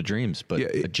Field of Dreams, but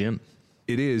a gym.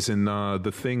 It is. And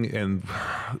the thing, and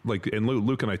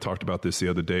Luke and I talked about this the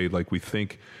other day, we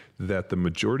think that the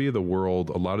majority of the world,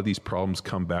 a lot of these problems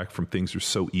come back from things that are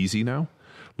so easy now.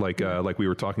 Like we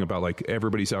were talking about,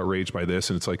 everybody's outraged by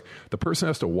this, and it's the person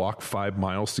has to walk 5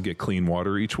 miles to get clean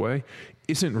water each way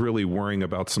isn't really worrying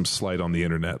about some slight on the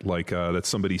internet, that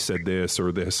somebody said this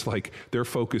or this. They're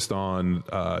focused on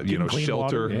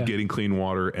shelter, getting clean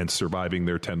water, and surviving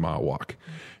their 10-mile walk.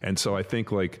 And so I think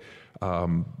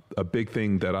a big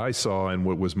thing that I saw, and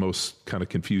what was most kind of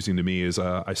confusing to me, is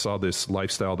I saw this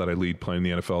lifestyle that I lead playing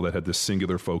in the NFL that had this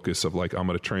singular focus of I'm going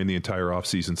to train the entire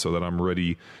offseason so that I'm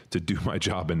ready to do my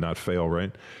job and not fail,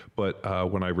 right? But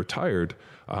when I retired,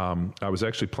 I was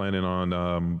actually planning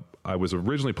on I was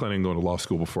originally planning on going to law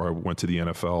school before I went to the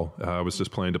NFL. I was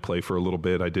just planning to play for a little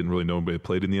bit. I didn't really know anybody that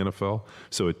played in the NFL,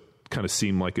 so it kind of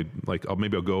seemed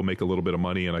maybe I'll go make a little bit of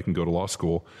money and I can go to law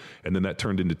school. And then that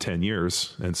turned into 10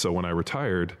 years. And so when I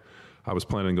retired, I was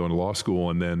planning on going to law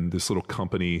school, and then this little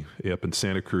company up in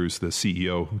Santa Cruz, the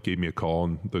CEO gave me a call,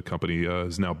 and the company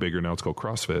is now bigger. Now it's called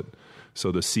CrossFit.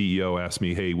 So the CEO asked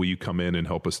me, hey, will you come in and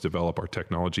help us develop our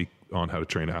technology on how to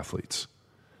train athletes?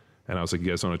 And I was like, you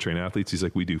guys want to train athletes? He's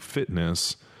like, we do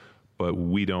fitness, but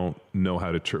we don't know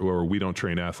how to or we don't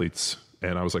train athletes.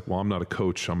 And I was like, well, I'm not a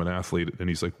coach, I'm an athlete. And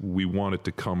he's like, we want it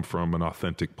to come from an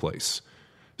authentic place.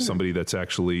 Somebody that's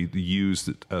actually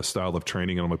used a style of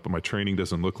training. And I'm like, but my training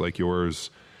doesn't look like yours.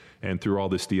 And through all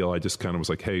this deal, I just kind of was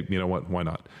like, hey, you know what? Why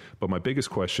not? But my biggest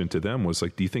question to them was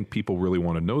do you think people really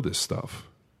want to know this stuff?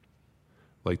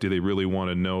 Like, do they really want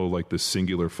to know like the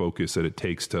singular focus that it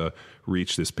takes to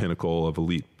reach this pinnacle of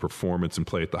elite performance and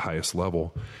play at the highest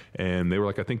level? And they were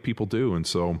like, I think people do. And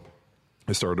so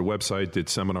I started a website, did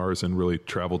seminars, and really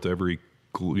traveled to every,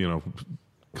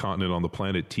 continent on the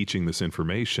planet teaching this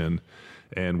information.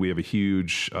 And we have a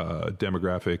huge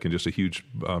demographic and just a huge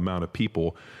amount of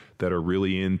people that are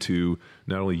really into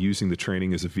not only using the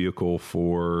training as a vehicle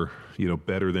for,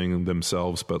 bettering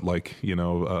themselves, but like,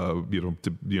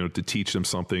 to teach them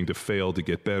something, to fail, to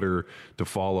get better, to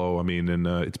follow. I mean, and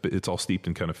it's all steeped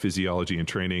in kind of physiology and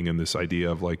training and this idea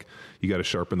of like, you got to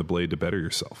sharpen the blade to better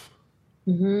yourself.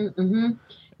 Mm-hmm, mm-hmm.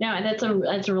 No,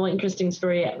 that's a really interesting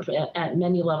story at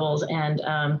many levels. And,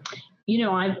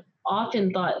 I've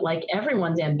often thought like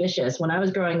everyone's ambitious. When I was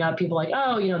growing up, people were like,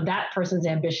 oh, that person's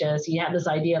ambitious. You have this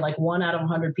idea like 1 out of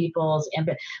 100 people's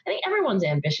ambitious. I think everyone's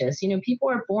ambitious.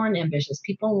 People are born ambitious.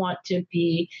 People want to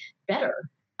be better.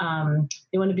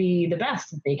 They want to be the best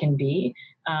that they can be.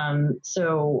 I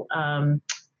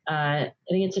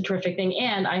think it's a terrific thing.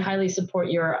 And I highly support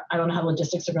I don't know how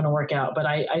logistics are going to work out, but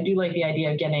I do like the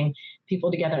idea of getting people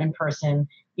together in person.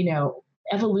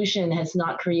 Evolution has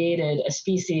not created a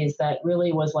species that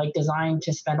really was like designed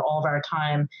to spend all of our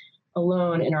time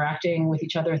alone interacting with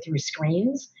each other through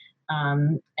screens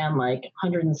and like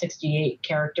 168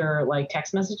 character like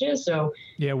text messages. So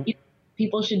yeah,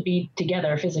 people should be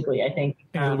together physically, I think.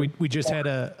 We just had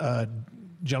a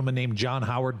gentleman named John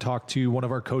Howard talk to one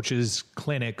of our coaches'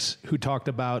 clinics who talked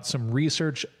about some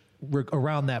research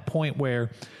around that point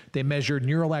where they measured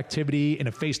neural activity in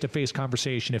a face-to-face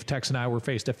conversation if Tex and I were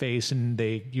face-to-face, and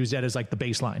they use that as like the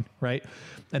baseline, right?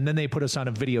 And then they put us on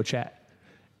a video chat,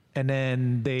 and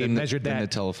then they measured that. The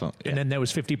telephone. And then that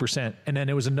was 50%. And then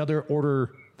it was another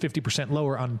order 50%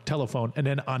 lower on telephone. And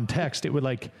then on text, it would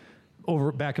like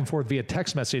over back and forth via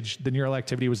text message, the neural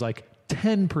activity was like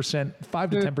 10%, 5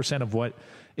 to 10% of what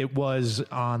it was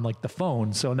on like the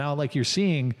phone. So now like you're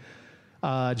seeing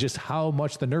just how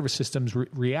much the nervous system's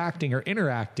reacting or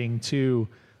interacting to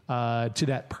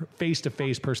that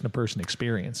face-to-face, person-to-person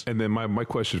experience. And then my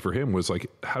question for him was like,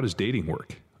 how does dating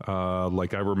work?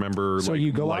 Like I remember. So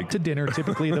you go out to dinner.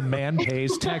 Typically, the man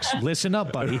pays. Text, listen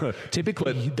up, buddy.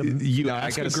 Typically, you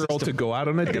ask a girl to go out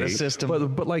on a date.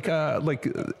 System. But like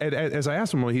as I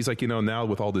asked him, he's like, now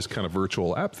with all this kind of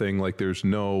virtual app thing, like there's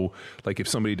no like if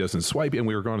somebody doesn't swipe, and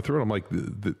we were going through it, I'm like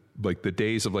the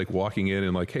days of like walking in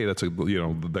and like, hey, that's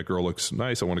that girl looks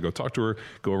nice. I want to go talk to her,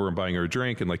 go over and buying her a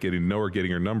drink, and like getting to know her, getting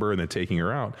her number, and then taking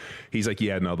her out. He's like,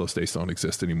 yeah, no, those days don't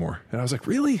exist anymore. And I was like,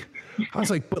 really? I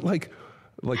was like, but like,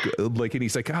 and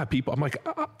he's like, God, people. I'm like,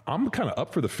 I'm kind of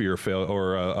up for the fear of fail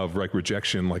or of like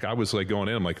rejection. Like I was like going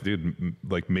in, I'm like, dude,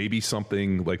 like maybe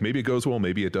something, like maybe it goes well,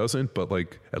 maybe it doesn't, but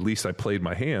like at least I played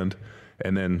my hand,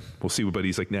 and then we'll see. But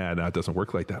he's like, nah, it doesn't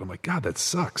work like that. I'm like, God, that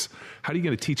sucks. How are you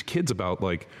going to teach kids about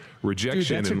like rejection?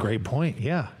 Dude, that's a great point.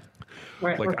 Yeah.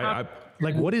 Right. Like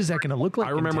like what is that going to look like?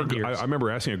 I remember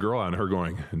asking a girl out and her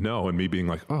going no, and me being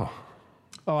like, oh.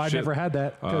 Oh, I never had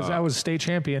that because I was state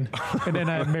champion, and then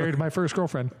I married my first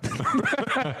girlfriend.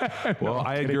 Well,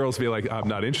 I had girls be like, I'm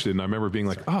not interested, and I remember being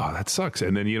like, oh, that sucks.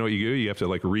 And then you know what you do? You have to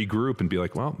like regroup and be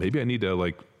like, well, maybe I need to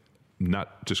like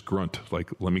not just grunt.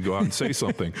 Like, let me go out and say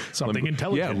something.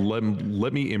 Intelligent. Yeah,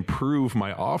 let me improve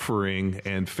my offering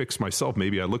and fix myself.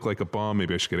 Maybe I look like a bum.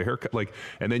 Maybe I should get a haircut. Like,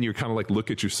 and then you're kind of like look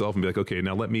at yourself and be like, okay,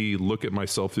 now let me look at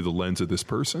myself through the lens of this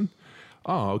person.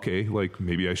 Oh, okay. Like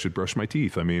maybe I should brush my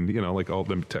teeth. I mean, like all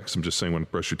them texts. I'm just saying, when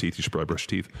brush your teeth, you should probably brush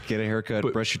your teeth. Get a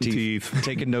haircut, brush your teeth,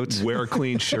 taking notes, wear a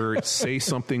clean shirt, say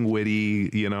something witty.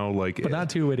 Like, but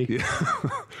not too witty. Yeah.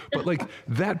 But like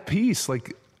that piece,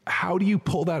 like how do you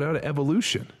pull that out of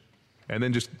evolution, and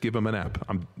then just give them an app?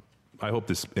 I hope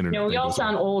this internet. We all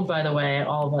sound old, by the way.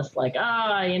 All of us, like,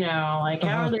 how are they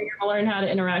going to learn how to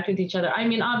interact with each other? I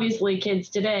mean, obviously, kids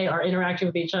today are interacting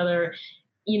with each other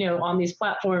on these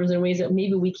platforms in ways that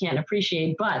maybe we can't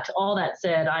appreciate. But all that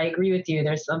said, I agree with you.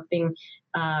 There's something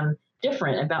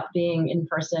different about being in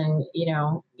person.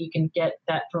 You can get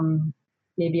that from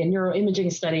maybe a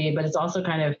neuroimaging study, but it's also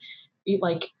kind of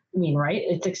like, right?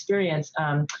 It's experience.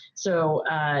 So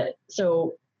I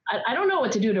don't know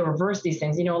what to do to reverse these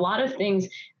things. A lot of things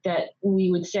that we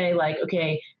would say like,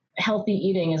 okay, healthy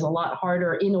eating is a lot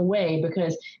harder in a way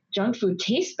because junk food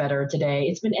tastes better today.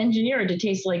 It's been engineered to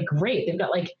taste like great. They've got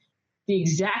like the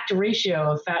exact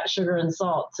ratio of fat, sugar, and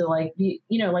salt to like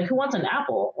like who wants an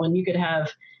apple when you could have,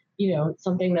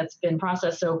 something that's been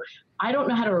processed. So I don't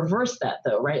know how to reverse that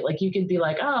though, right? Like you could be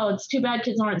like, oh, it's too bad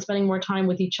kids aren't spending more time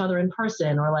with each other in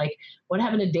person, or like what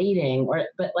happened to dating,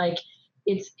 but like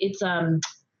it's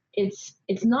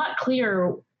not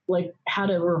clear like how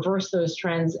to reverse those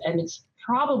trends. And it's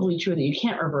probably true that you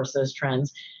can't reverse those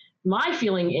trends. My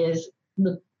feeling is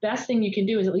the best thing you can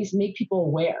do is at least make people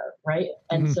aware, right?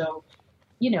 And so,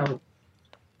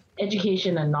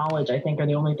 education and knowledge, I think, are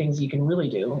the only things you can really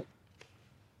do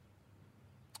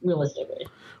realistically.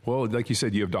 Well, like you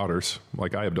said, you have daughters.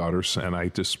 Like I have daughters, and I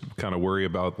just kind of worry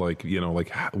about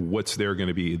what's there going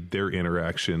to be their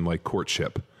interaction, like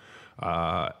courtship.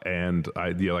 And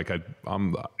I'm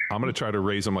going to try to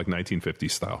raise them like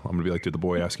 1950s style. I'm going to be like, did the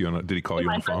boy ask you? Did he call you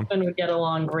on the phone? My husband would get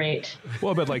along great.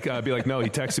 Well, but like, I'd be like, no, he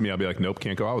texted me. I'll be like, nope,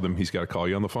 can't go out with him. He's got to call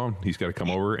you on the phone. He's got to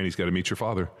come over and he's got to meet your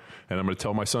father. And I'm going to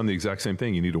tell my son the exact same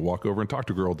thing. You need to walk over and talk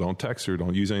to a girl. Don't text her.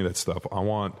 Don't use any of that stuff. I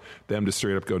want them to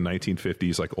straight up go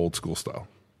 1950s, like old school style.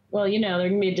 Well, there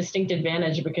can be a distinct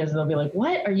advantage because they'll be like,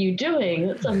 what are you doing?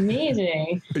 That's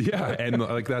amazing. Yeah. And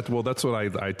like that, well, that's what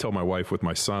I tell my wife with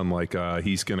my son, like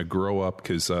he's going to grow up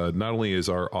because not only is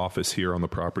our office here on the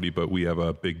property, but we have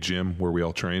a big gym where we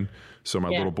all train. So my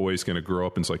little boy is going to grow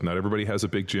up and it's like, not everybody has a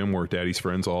big gym where daddy's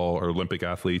friends all are Olympic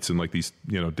athletes and like these,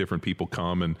 different people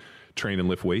come and train and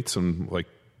lift weights. And like,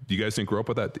 you guys didn't grow up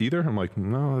with that either? I'm like,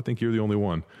 no, I think you're the only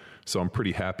one. So I'm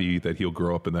pretty happy that he'll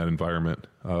grow up in that environment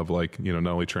of like, not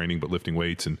only training, but lifting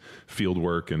weights and field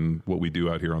work and what we do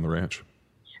out here on the ranch.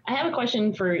 I have a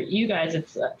question for you guys.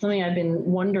 It's something I've been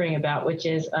wondering about, which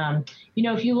is,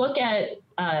 if you look at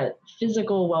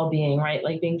physical well-being, right,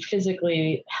 like being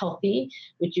physically healthy,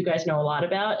 which you guys know a lot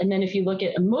about. And then if you look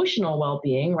at emotional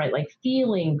well-being, right, like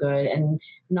feeling good and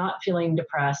not feeling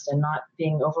depressed and not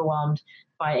being overwhelmed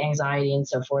by anxiety and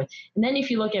so forth. And then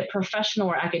if you look at professional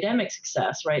or academic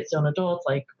success, right, so in adults,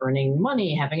 like earning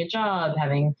money, having a job,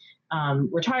 having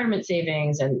retirement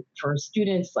savings, and for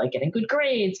students, like getting good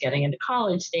grades, getting into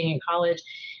college, staying in college,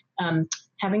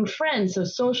 having friends, so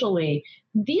socially,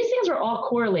 these things are all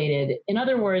correlated. In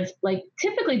other words, like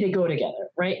typically they go together,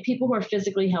 right? People who are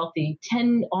physically healthy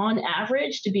tend on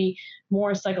average to be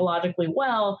more psychologically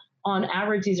well. On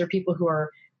average, these are people who are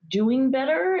doing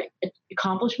better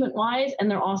accomplishment wise, and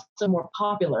they're also more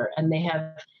popular and they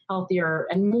have healthier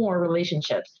and more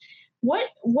relationships. What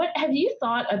have you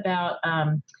thought about,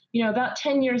 about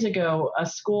 10 years ago, a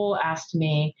school asked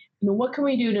me, what can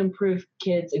we do to improve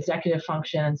kids' executive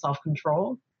function and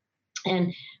self-control?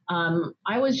 And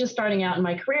I was just starting out in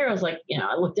my career. I was like,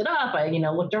 I looked it up, I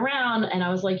looked around, and I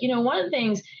was like, one of the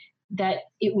things that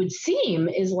it would seem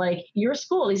is like your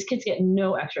school, these kids get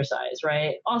no exercise,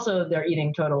 right? Also, they're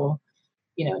eating total,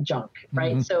 junk,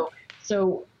 right? Mm-hmm.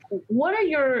 So what are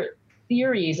your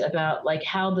theories about like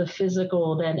how the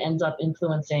physical then ends up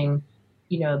influencing,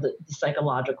 the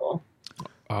psychological?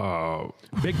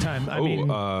 Big time.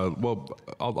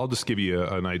 I'll just give you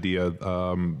an idea.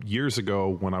 Years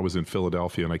ago when I was in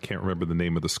Philadelphia, and I can't remember the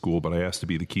name of the school, but I asked to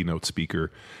be the keynote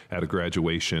speaker at a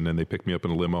graduation, and they picked me up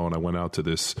in a limo, and I went out to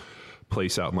this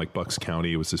place out in like Bucks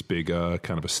County. It was this big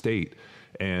kind of estate,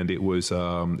 and it was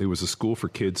a school for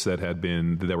kids that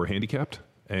were handicapped.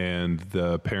 And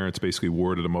the parents basically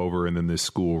warded them over, and then this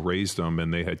school raised them,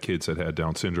 and they had kids that had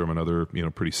Down syndrome and other,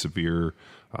 pretty severe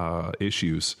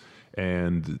issues.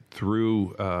 And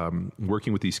through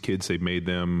working with these kids, they made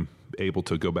them able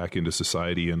to go back into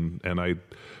society. And I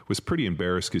was pretty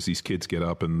embarrassed because these kids get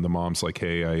up and the mom's like,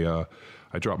 hey,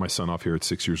 I dropped my son off here at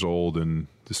 6 years old, and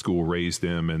the school raised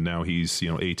him, and now he's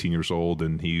 18 years old,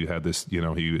 and he had this,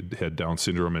 he had Down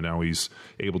syndrome, and now he's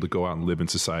able to go out and live in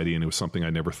society, and it was something I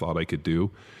never thought I could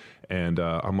do. And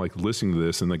I'm like listening to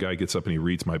this, and the guy gets up and he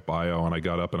reads my bio, and I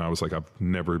got up and I was like, I've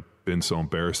never been so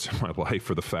embarrassed in my life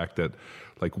for the fact that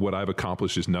like what I've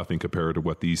accomplished is nothing compared to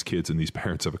what these kids and these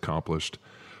parents have accomplished.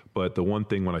 But the one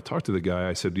thing when I talked to the guy,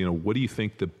 I said, what do you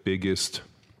think the biggest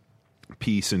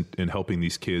piece in helping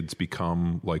these kids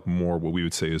become like more what we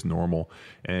would say is normal?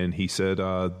 And he said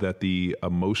that the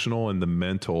emotional and the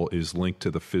mental is linked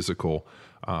to the physical,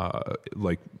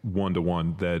 like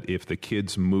 1-to-1, that if the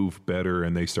kids move better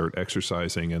and they start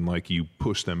exercising and like you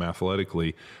push them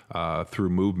athletically through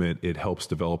movement, it helps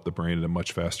develop the brain at a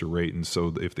much faster rate. And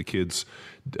so if the kids,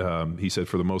 he said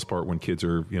for the most part, when kids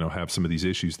are, have some of these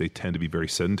issues, they tend to be very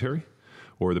sedentary,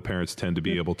 or the parents tend to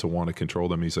be able to want to control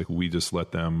them. He's like, we just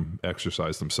let them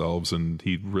exercise themselves. And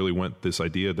he really went this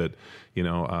idea that,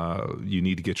 you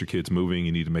need to get your kids moving.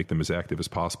 You need to make them as active as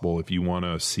possible. If you want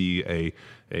to see a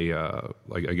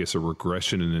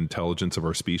regression in intelligence of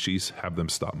our species, have them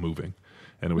stop moving.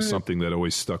 And it was something that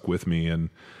always stuck with me. And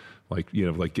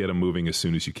get them moving as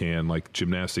soon as you can, like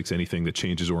gymnastics, anything that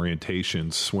changes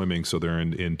orientation, swimming, so they're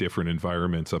in different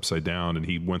environments upside down. And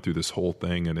he went through this whole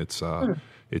thing, and it's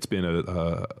it's been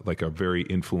a very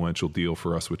influential deal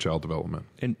for us with child development.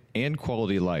 And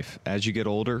quality of life. As you get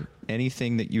older,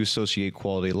 anything that you associate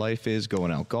quality of life is,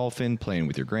 going out golfing, playing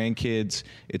with your grandkids,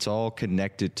 it's all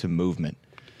connected to movement.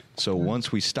 So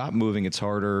once we stop moving, it's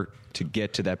harder to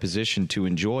get to that position to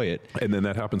enjoy it. And then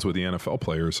that happens with the NFL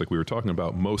players. Like we were talking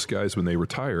about, most guys, when they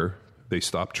retire, they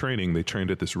stop training. They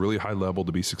trained at this really high level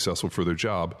to be successful for their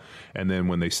job. And then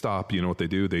when they stop, you know what they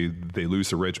do? They lose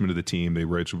the regimen of the team. They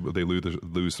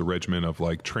lose the regimen of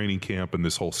like training camp and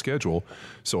this whole schedule.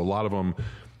 So a lot of them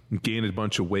gain a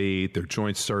bunch of weight. Their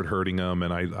joints start hurting them.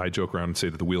 And I joke around and say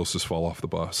that the wheels just fall off the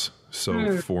bus.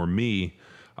 So for me,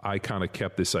 I kind of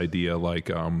kept this idea like,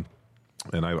 and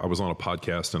I was on a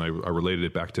podcast and I related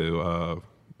it back to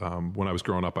when I was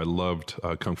growing up. I loved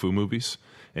kung fu movies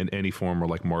in any form, or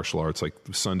like martial arts. Like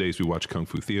Sundays we watch kung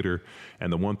fu theater,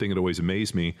 and the one thing that always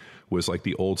amazed me was like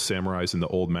the old samurais and the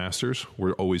old masters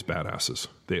were always badasses.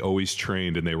 They always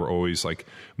trained and they were always like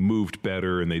moved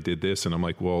better and they did this. And I'm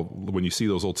like, well, when you see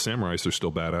those old samurais, they're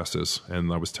still badasses.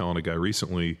 And I was telling a guy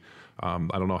recently, I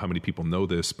don't know how many people know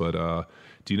this, but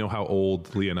do you know how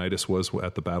old Leonidas was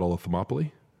at the Battle of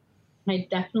Thermopylae? I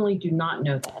definitely do not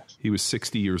know that. He was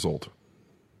 60 years old.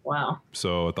 Wow.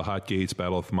 So at the Hot Gates,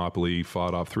 Battle of Thermopylae,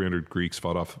 fought off 300 Greeks,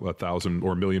 fought off 1,000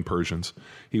 or 1,000,000 Persians.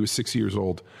 He was 60 years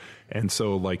old. And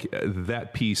so like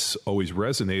that piece always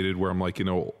resonated where I'm like, you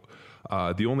know,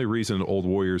 the only reason old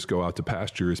warriors go out to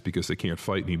pasture is because they can't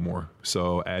fight anymore.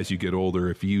 So as you get older,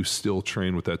 if you still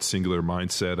train with that singular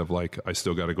mindset of like, I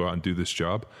still got to go out and do this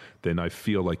job, then I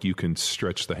feel like you can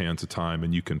stretch the hands of time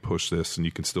and you can push this and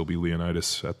you can still be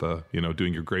Leonidas at the, you know,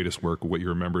 doing your greatest work, what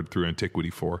you're remembered through antiquity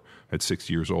for at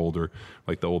 60 years old, or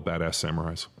like the old badass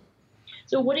samurais.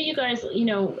 So what do you guys, you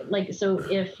know, like, so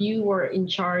if you were in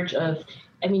charge of,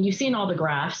 I mean, you've seen all the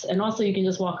graphs, and also you can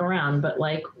just walk around, but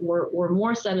like we're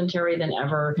more sedentary than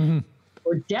ever. Mm-hmm.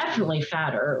 We're definitely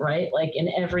fatter, right? Like in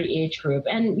every age group.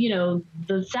 And, you know,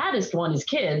 the saddest one is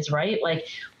kids, right? Like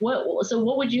so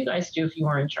what would you guys do if you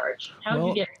were in charge? How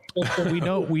would you get we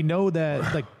know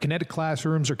that like kinetic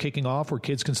classrooms are kicking off where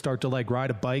kids can start to like ride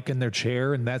a bike in their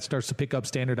chair, and that starts to pick up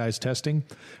standardized testing.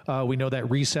 We know that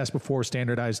recess before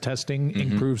standardized testing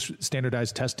improves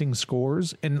standardized testing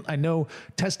scores. And I know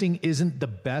testing isn't the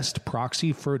best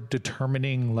proxy for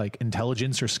determining like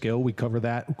intelligence or skill. We cover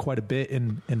that quite a bit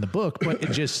in the book, but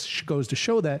it just goes to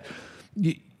show that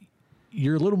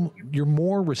you're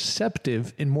more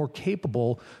receptive and more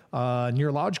capable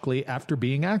neurologically after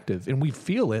being active. And we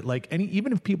feel it like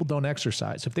even if people don't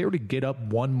exercise, if they were to get up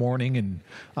one morning and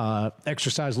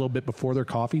exercise a little bit before their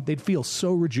coffee, they'd feel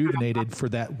so rejuvenated for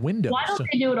that window. Why don't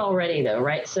they do it already though?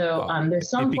 Right. So there's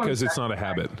some because it's not a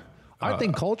habit. I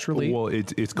think culturally. Well,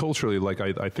 it's culturally, like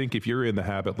I think if you're in the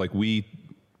habit, like we,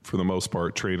 for the most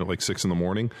part, train at like 6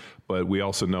 a.m, but we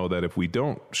also know that if we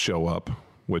don't show up,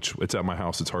 which it's at my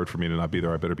house, it's hard for me to not be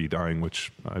there. I better be dying,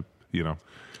 which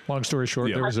long story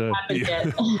short, there was a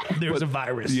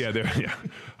virus. Yeah,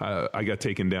 I got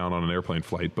taken down on an airplane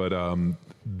flight, but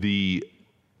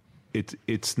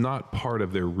it's not part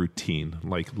of their routine.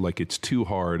 Like it's too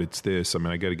hard. It's this. I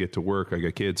mean, I got to get to work. I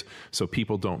got kids, so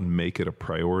people don't make it a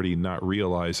priority, not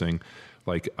realizing.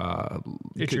 Like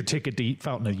it's your ticket to eat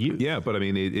Fountain of Youth. Yeah, but I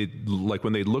mean, it like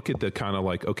when they look at the kind of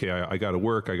like, okay, I got to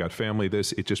work, I got family,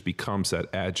 this, it just becomes that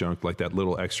adjunct, like that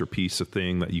little extra piece of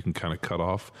thing that you can kind of cut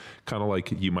off. Kind of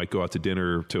like you might go out to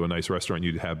dinner to a nice restaurant,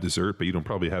 you'd have dessert, but you don't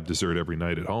probably have dessert every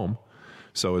night at home.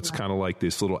 So it's kind of like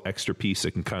this little extra piece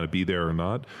that can kind of be there or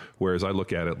not. Whereas I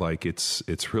look at it like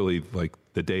it's really like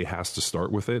the day has to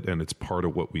start with it, and it's part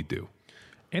of what we do.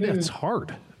 And it's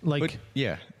hard. Like,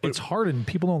 it's hard and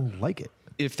people don't like it.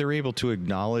 If they're able to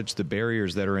acknowledge the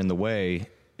barriers that are in the way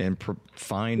and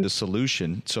find a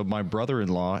solution. So my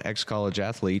brother-in-law, ex-college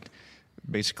athlete,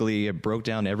 basically broke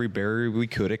down every barrier we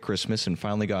could at Christmas and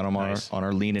finally got him on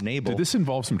our Lean and Able. Did this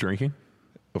involve some drinking?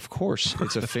 Of course.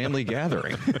 It's a family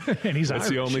gathering. And that's Irish.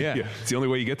 It's the only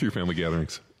way you get through family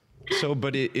gatherings. So,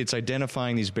 but it's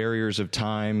identifying these barriers of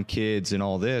time, kids, and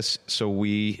all this. So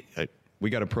we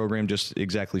got a program just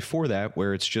exactly for that,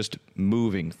 where it's just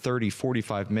moving 30,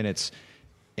 45 minutes.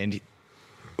 And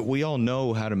we all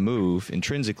know how to move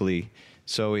intrinsically.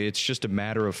 So it's just a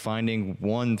matter of finding,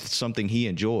 one, something he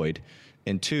enjoyed,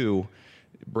 and two,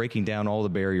 breaking down all the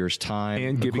barriers, time,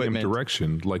 and giving him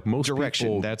direction. Like most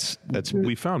people, that's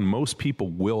we found most people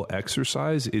will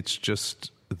exercise. It's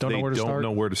just don't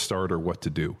know where to start or what to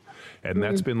do. And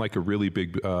that's been like a really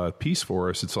big piece for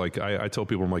us. It's like I tell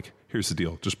people, I'm like, here's the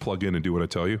deal. Just plug in and do what I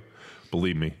tell you.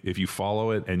 Believe me, if you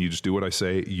follow it and you just do what I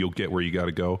say, you'll get where you got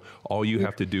to go. All you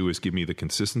have to do is give me the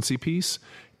consistency piece,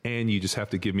 and you just have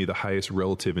to give me the highest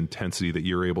relative intensity that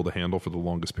you're able to handle for the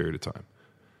longest period of time.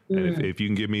 And if you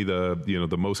can give me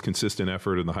the most consistent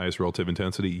effort and the highest relative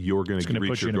intensity, you're going to reach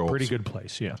put you your in goals. a pretty good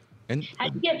place. Yeah. And How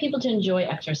do you get people to enjoy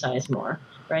exercise more,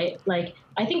 right? Like,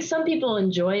 I think some people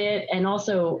enjoy it. And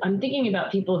also I'm thinking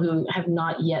about people who have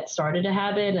not yet started a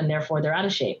habit and therefore they're out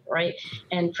of shape, right?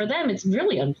 And for them, it's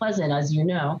really unpleasant, as you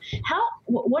know.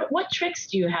 What tricks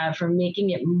do you have for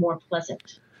making it more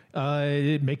pleasant?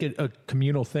 Make it a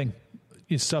communal thing.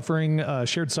 Suffering,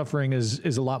 shared suffering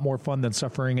is a lot more fun than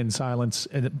suffering in silence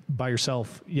and by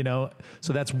yourself,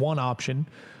 So that's one option.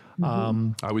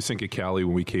 I always think of Callie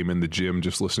when we came in the gym,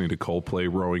 just listening to Coldplay,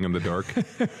 Rowing in the Dark.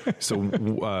 So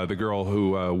the girl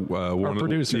who our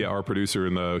producer, our producer,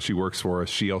 and she works for us.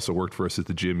 She also worked for us at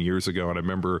the gym years ago. And I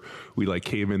remember we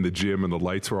came in the gym and the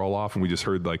lights were all off, and we just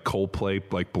heard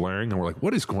Coldplay blaring, and we're like,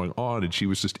 "What is going on?" And she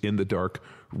was just in the dark,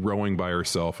 rowing by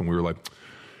herself, and we were like,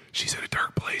 "She's in a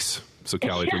dark place." So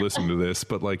Callie, if you're listening to this,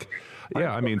 but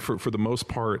yeah, I mean, for the most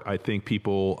part, I think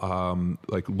people,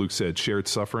 like Luke said, shared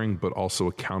suffering, but also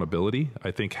accountability.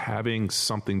 I think having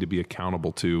something to be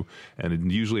accountable to,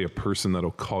 and usually a person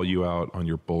that'll call you out on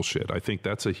your bullshit. I think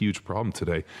that's a huge problem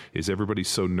today, is everybody's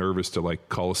so nervous to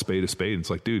call a spade a spade. And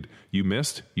it's like, dude, you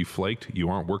missed, you flaked, you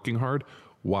aren't working hard.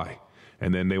 Why?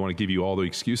 And then they want to give you all the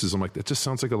excuses. I'm like, that just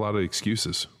sounds like a lot of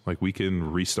excuses. We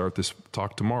can restart this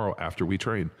talk tomorrow after we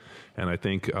train. And I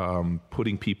think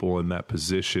putting people in that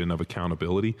position of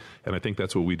accountability, and I think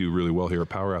that's what we do really well here at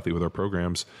Power Athlete with our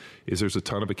programs, is there's a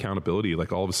ton of accountability.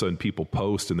 All of a sudden people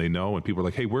post and they know, and people are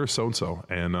like, hey, where's so-and-so?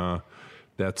 And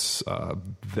that's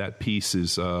that piece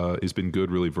has been good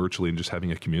really virtually, and just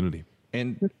having a community.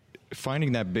 And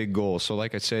finding that big goal. So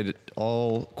like I said,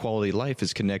 all quality life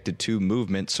is connected to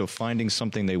movement. So finding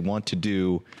something they want to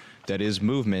do that is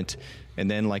movement,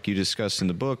 and then like you discussed in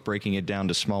the book, breaking it down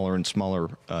to smaller and smaller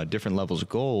different levels of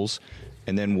goals.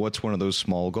 And then what's one of those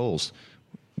small goals?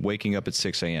 Waking up at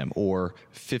 6 a.m. or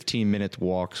 15-minute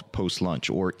walks post-lunch,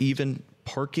 or even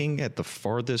parking at the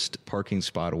farthest parking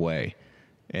spot away.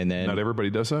 And then not everybody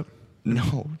does that?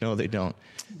 No, they don't.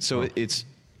 So it's...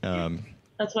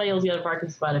 That's why you'll get a parking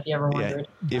spot if you ever wondered.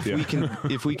 Yeah.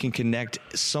 If we can connect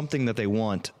something that they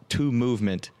want to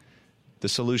movement, the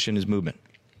solution is movement.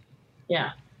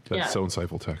 Yeah. That's so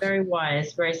insightful, Tex. Very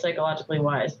wise, very psychologically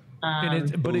wise.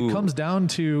 It comes down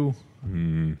to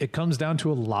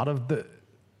a lot of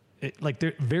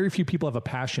very few people have a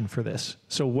passion for this.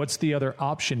 So what's the other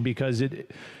option? Because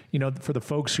for the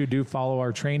folks who do follow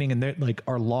our training and they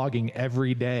are logging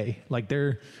every day,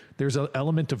 there's an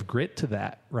element of grit to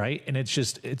that, right? And it's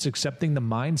accepting the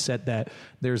mindset that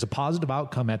there's a positive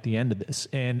outcome at the end of this.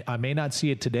 And I may not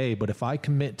see it today, but if I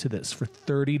commit to this for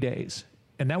 30 days,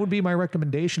 and that would be my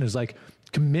recommendation, is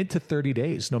commit to 30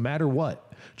 days, no matter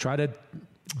what. Try to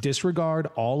disregard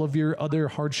all of your other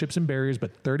hardships and barriers,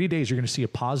 but 30 days, you're going to see a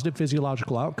positive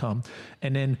physiological outcome.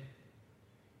 And then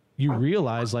you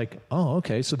realize oh,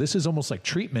 okay, so this is almost like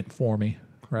treatment for me.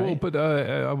 Right. Well, but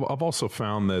I've also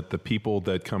found that the people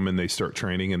that come in, they start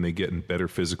training and they get in better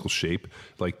physical shape,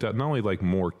 not only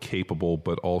more capable,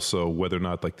 but also whether or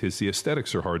not the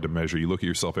aesthetics are hard to measure. You look at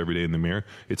yourself every day in the mirror,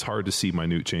 it's hard to see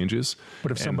minute changes.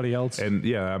 But if somebody else, and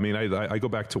yeah, I mean, I go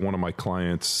back to one of my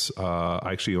clients.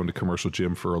 I actually owned a commercial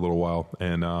gym for a little while,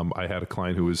 and I had a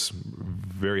client who was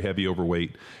very heavy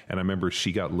overweight, and I remember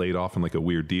she got laid off in a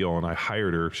weird deal, and I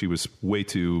hired her. She was way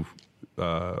too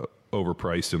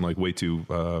overpriced and way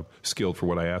too skilled for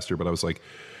what I asked her, but I was like,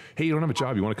 hey, you don't have a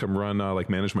job, you want to come run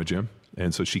manage my gym?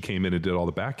 And so she came in and did all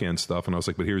the back end stuff, and I was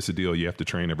like, but here's the deal, you have to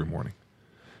train every morning.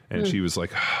 And she was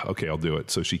like, okay, I'll do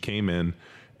it. So she came in,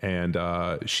 and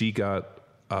she got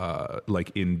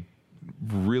in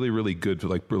really, really good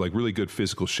really good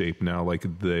physical shape now.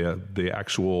 The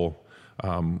actual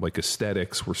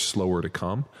aesthetics were slower to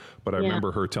come, but I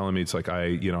remember her telling me, it's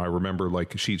I remember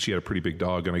she had a pretty big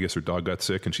dog, and I guess her dog got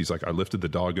sick, and she's like, I lifted the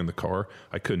dog in the car.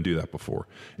 I couldn't do that before.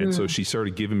 And so she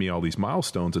started giving me all these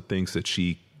milestones of things that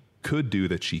she could do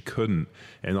that she couldn't.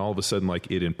 And all of a sudden,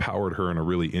 it empowered her in a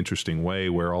really interesting way,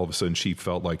 where all of a sudden she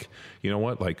felt you know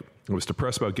what, I was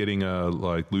depressed about getting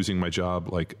losing my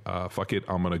job. Fuck it,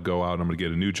 I'm going to go out, I'm going to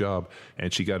get a new job.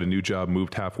 And she got a new job,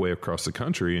 moved halfway across the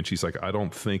country. And she's like, I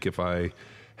don't think if I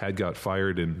had got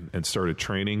fired and started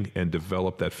training and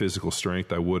developed that physical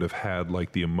strength, I would have had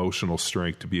the emotional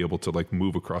strength to be able to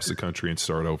move across the country and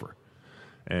start over.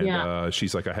 And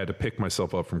she's like, I had to pick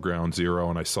myself up from ground zero,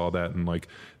 and I saw that, and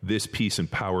this piece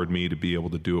empowered me to be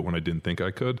able to do it when I didn't think I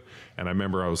could. And I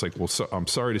remember I was like, well, I'm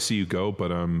sorry to see you go,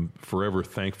 but I'm forever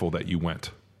thankful that you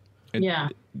went. And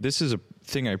this is a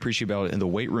thing I appreciate about in the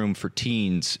weight room for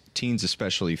teens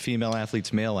especially, female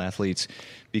athletes, male athletes,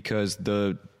 because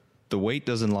the weight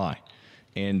doesn't lie.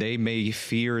 and they may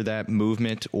fear that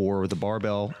movement or the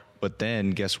barbell. But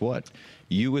then guess what?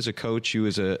 You as a coach, you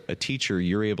as a teacher,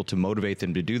 you're able to motivate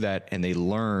them to do that, and they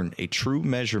learn a true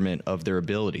measurement of their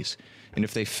abilities. And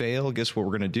if they fail, guess what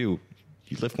we're going to do?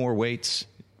 You lift more weights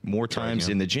more times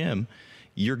in the gym,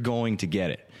 you're going to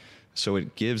get it. So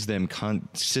it gives them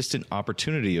consistent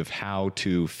opportunity of how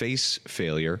to face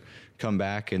failure, come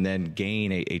back, and then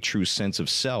gain a true sense of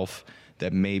self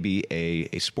that maybe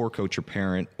a sport coach or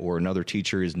parent or another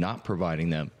teacher is not providing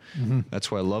them. Mm-hmm.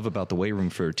 That's what I love about the weight room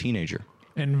for a teenager.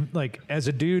 And like, as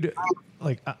a dude,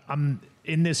 like I'm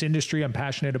in this industry, I'm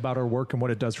passionate about our work and what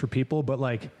it does for people, but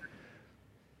like,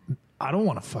 I don't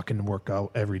want to fucking work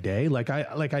out every day.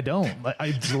 I don't.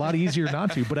 It's a lot easier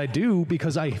not to, but I do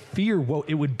because I fear what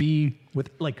it would be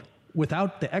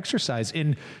without the exercise.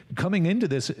 And coming into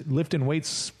this, lifting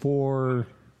weights for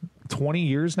 20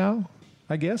 years now,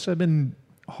 I guess I've been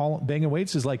banging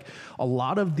weights, is like a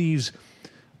lot of these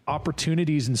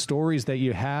opportunities and stories that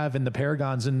you have in the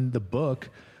paragons in the book,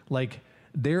 like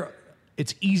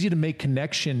it's easy to make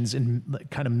connections and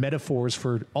kind of metaphors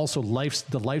for also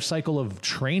the life cycle of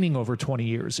training over 20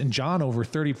 years and John over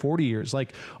 30, 40 years.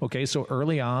 Like, okay, so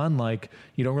early on, like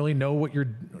you don't really know what you're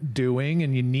doing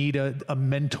and you need a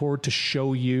mentor to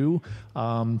show you.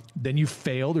 Then you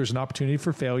fail. There's an opportunity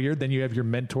for failure. Then you have your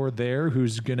mentor there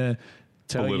who's going to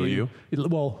tell you,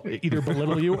 well, either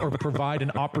belittle you or provide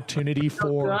an opportunity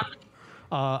for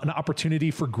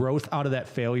growth out of that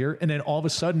failure. And then all of a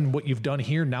sudden what you've done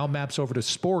here now maps over to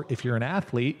sport if you're an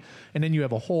athlete. And then you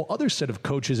have a whole other set of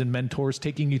coaches and mentors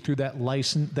taking you through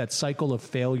that cycle of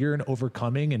failure and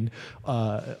overcoming and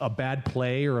a bad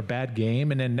play or a bad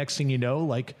game. And then next thing you know,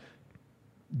 like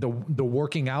the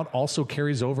working out also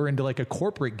carries over into like a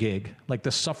corporate gig, like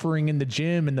the suffering in the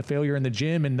gym and the failure in the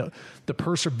gym and the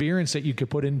perseverance that you could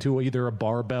put into either a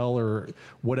barbell or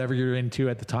whatever you're into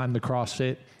at the time, the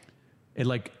CrossFit. It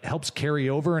like helps carry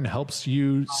over and helps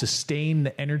you sustain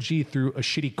the energy through a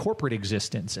shitty corporate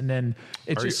existence. And then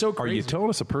it's just so crazy. Are you telling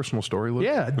us a personal story, Luke?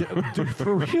 Yeah, dude,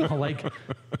 for real. Like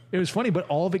it was funny, but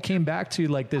all of it came back to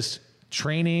like this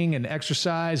training and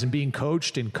exercise and being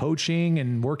coached and coaching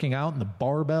and working out and the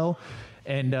barbell.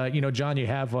 And, John, you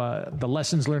have the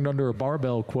lessons learned under a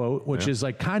barbell quote, which is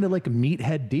like kind of like a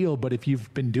meathead deal. But if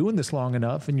you've been doing this long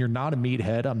enough and you're not a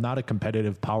meathead, I'm not a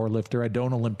competitive power lifter. I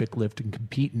don't Olympic lift and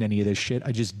compete in any of this shit.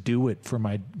 I just do it for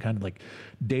my kind of like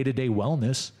day-to-day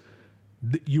wellness.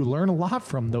 You learn a lot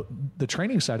from the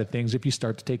training side of things if you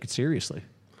start to take it seriously.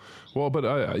 Well, but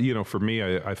for me,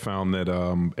 I found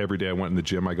that every day I went in the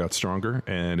gym, I got stronger,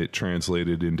 and it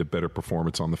translated into better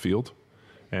performance on the field.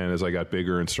 And as I got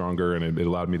bigger and stronger and it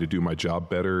allowed me to do my job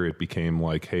better, it became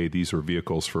like, hey, these are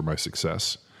vehicles for my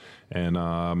success. And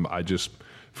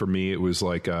for me, it was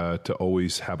like to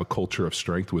always have a culture of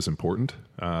strength was important.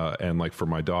 And like for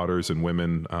my daughters and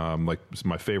women, like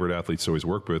my favorite athletes I always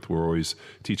worked with were always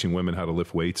teaching women how to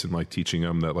lift weights and like teaching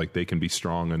them that like they can be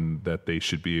strong and that they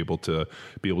should be able to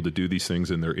do these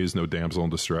things. And there is no damsel in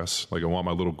distress. Like I want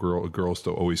my little girls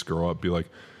to always grow up, be like,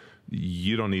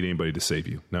 you don't need anybody to save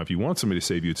you. Now, if you want somebody to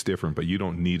save you, it's different, but you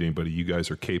don't need anybody. You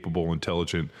guys are capable,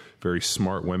 intelligent, very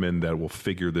smart women that will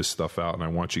figure this stuff out, and I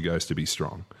want you guys to be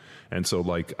strong. And so,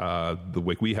 like,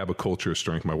 we have a culture of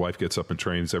strength. My wife gets up and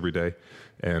trains every day,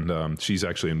 and she's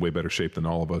actually in way better shape than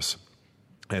all of us.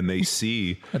 And they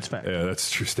see that's fact. That's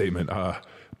a true statement.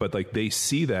 But like they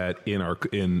see that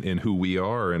in who we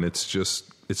are, and it's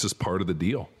just part of the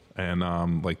deal. And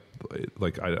I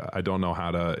don't know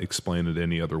how to explain it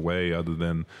any other way other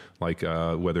than like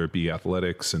whether it be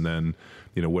athletics and then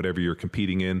whatever you're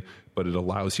competing in, but it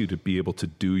allows you to be able to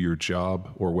do your job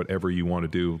or whatever you want to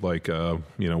do, like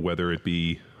whether it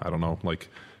be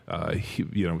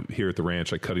here at the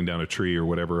ranch, like cutting down a tree or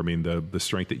whatever. I mean, the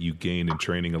strength that you gain in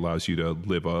training allows you to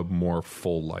live a more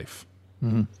full life.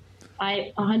 Mm-hmm.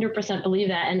 I 100% believe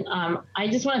that. And I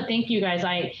just want to thank you guys.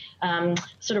 I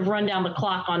sort of run down the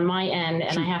clock on my end,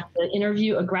 and I have to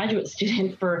interview a graduate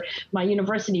student for my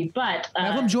university. But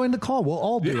have them join the call. We'll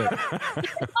all do it.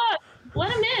 Let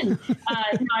them in.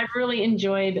 I've really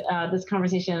enjoyed this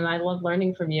conversation, and I love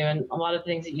learning from you. And a lot of the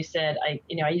things that you said, I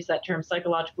use that term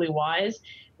psychologically wise,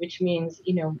 which means,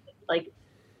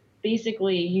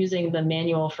 basically using the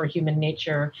manual for human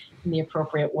nature in the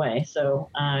appropriate way. So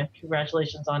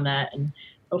congratulations on that. And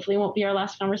hopefully it won't be our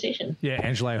last conversation. Yeah,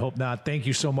 Angela, I hope not. Thank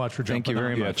you so much for jumping on. Thank you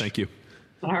very much. Thank you.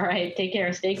 All right. Take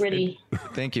care. Stay gritty.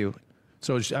 Thank you.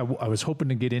 So I was hoping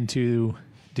to get into,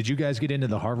 did you guys get into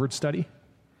the Harvard study?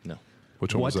 No.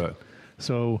 Which one was that?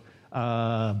 So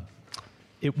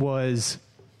it was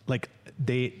like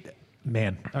I'm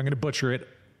going to butcher it,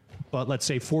 but let's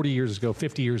say 40 years ago,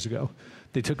 50 years ago,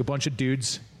 they took a bunch of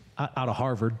dudes out of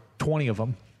Harvard, 20 of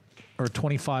them or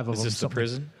 25 of them. Is this the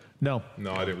prison? No.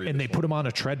 No, I didn't read And this they put them on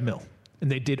a treadmill,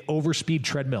 and they did overspeed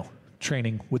treadmill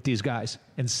training with these guys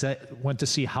and went to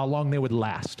see how long they would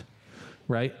last,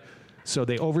 right? So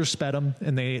they oversped them,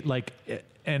 and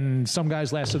and some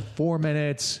guys lasted 4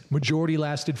 minutes, majority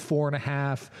lasted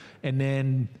 4.5, and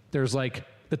then there's like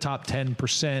the top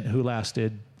 10% who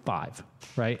lasted 5,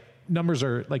 right? Numbers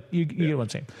are like, you get what I'm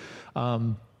saying.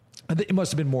 I think it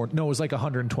must have been more. No, it was like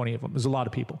 120 of them. It was a lot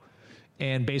of people.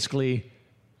 And basically,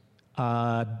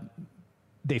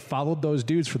 they followed those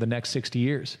dudes for the next 60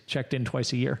 years, checked in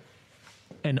twice a year.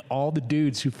 And all the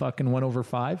dudes who fucking went over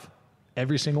 5,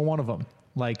 every single one of them,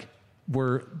 like,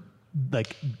 were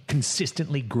like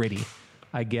consistently gritty,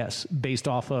 I guess, based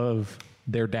off of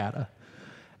their data.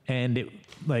 And it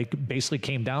like basically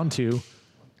came down to,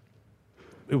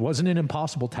 it wasn't an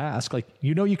impossible task. Like,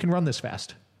 you can run this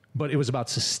fast, but it was about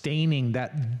sustaining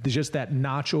just that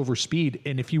notch over speed.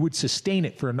 And if you would sustain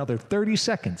it for another 30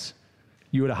 seconds,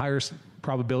 you had a higher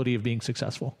probability of being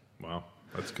successful. Wow,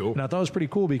 that's cool. And I thought it was pretty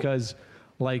cool because,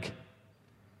 like,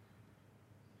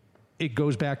 it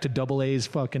goes back to Double A's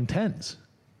fucking 10s,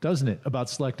 doesn't it? About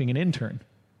selecting an intern.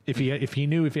 If he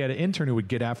knew if he had an intern who would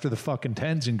get after the fucking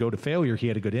 10s and go to failure, he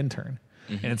had a good intern.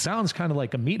 Mm-hmm. And it sounds kind of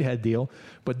like a meathead deal,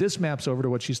 but this maps over to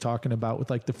what she's talking about with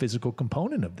like the physical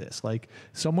component of this. Like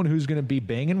someone who's going to be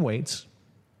banging weights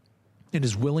and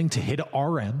is willing to hit a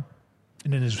RM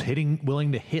and then is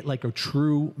willing to hit like a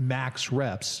true max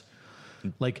reps.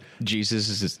 Like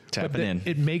Jesus is tapping in.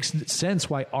 It makes sense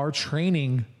why our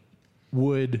training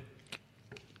would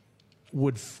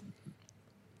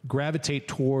gravitate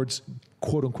towards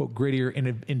quote unquote grittier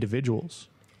individuals,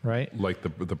 right? Like the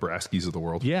Braskies of the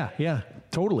world. Yeah,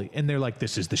 totally. And they're like,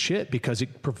 this is the shit because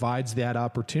it provides that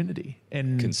opportunity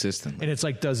and consistently. And it's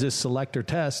like, does this select or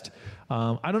test?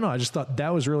 I don't know. I just thought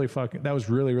that was really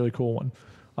really, really cool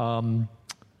one.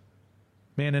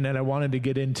 Man, and then I wanted to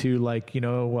get into like,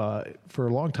 for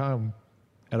a long time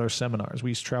at our seminars, we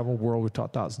used to travel the world. We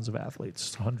taught thousands of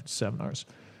athletes, hundreds of seminars.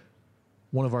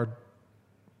 One of our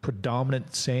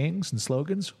predominant sayings and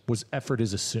slogans was effort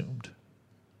is assumed.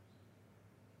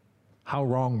 How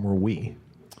wrong were we?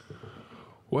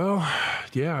 Well,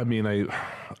 yeah, I mean,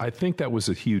 I think that was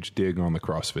a huge dig on the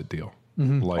CrossFit deal.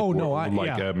 Mm-hmm.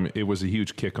 Like, it was a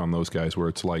huge kick on those guys where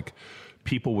it's like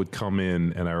people would come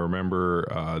in, and I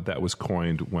remember that was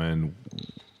coined when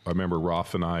I remember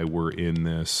Rolf and I were in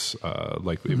this,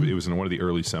 it was in one of the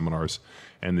early seminars,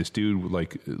 and this dude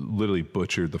like literally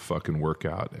butchered the fucking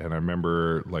workout. And I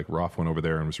remember like Rolf went over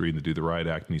there and was reading the Do the Riot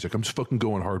Act, and he's like, "I'm just fucking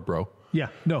going hard, bro." Yeah,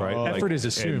 no, right? Effort is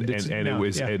assumed.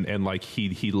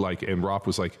 And Rolf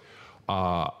was like,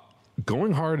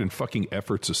 going hard and fucking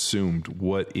effort's assumed.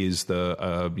 What is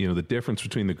the difference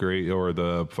between the great or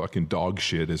the fucking dog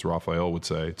shit, as Raphael would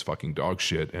say, it's fucking dog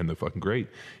shit, and the fucking great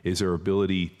is their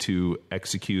ability to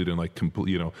execute and like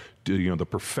complete, the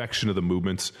perfection of the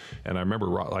movements. And I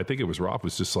remember, I think it was Rolf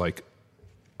was just like,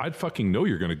 I'd fucking know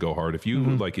you're going to go hard if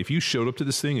you if you showed up to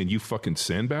this thing and you fucking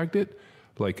sandbagged it,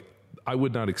 like. I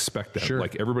would not expect that. Sure.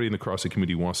 Like everybody in the CrossFit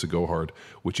community wants to go hard.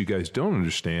 What you guys don't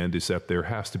understand is that there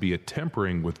has to be a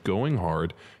tempering with going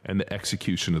hard and the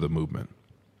execution of the movement.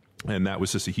 And that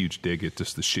was just a huge dig at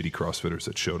just the shitty CrossFitters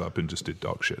that showed up and just did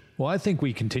dog shit. Well, I think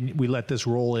we let this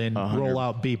roll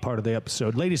out, be part of the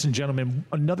episode. Ladies and gentlemen,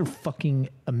 another fucking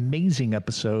amazing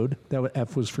episode. That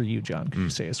F was for you, John. Can you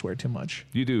say I swear too much?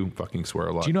 You do fucking swear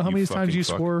a lot. Do you know how many times you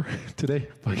swore today?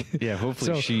 Yeah,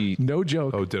 hopefully no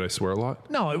joke. Oh, did I swear a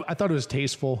lot? No, I thought it was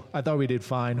tasteful. I thought we did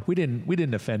fine. We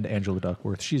didn't offend Angela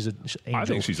Duckworth. She's an angel. I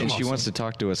think she's and awesome. she wants to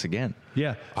talk to us again.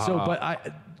 Yeah.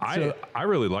 I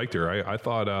really liked her. I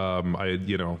thought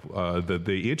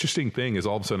the interesting thing is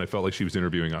all of a sudden I felt like she was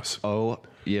interviewing us. Oh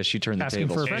yeah, she turned the Asking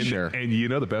tables. for a friend. Sure. And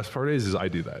the best part is I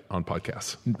do that on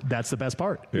podcasts. That's the best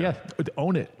part. Yeah.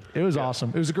 Own it. It was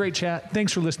awesome. It was a great chat.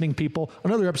 Thanks for listening, people.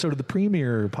 Another episode of the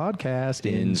Premier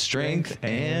Podcast in strength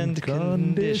and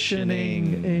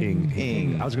conditioning.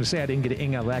 Ing. I was going to say I didn't get an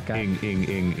ing out of that guy.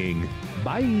 Ing.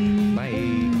 Bye.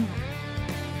 Bye.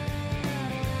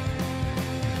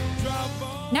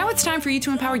 Now it's time for you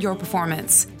to empower your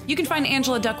performance. You can find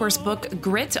Angela Duckworth's book,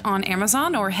 Grit, on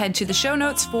Amazon or head to the show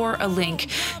notes for a link.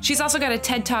 She's also got a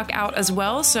TED Talk out as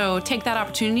well, so take that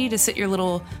opportunity to sit your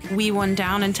little wee one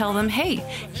down and tell them, hey,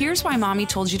 here's why mommy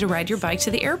told you to ride your bike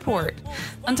to the airport.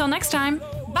 Until next time,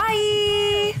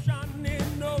 bye!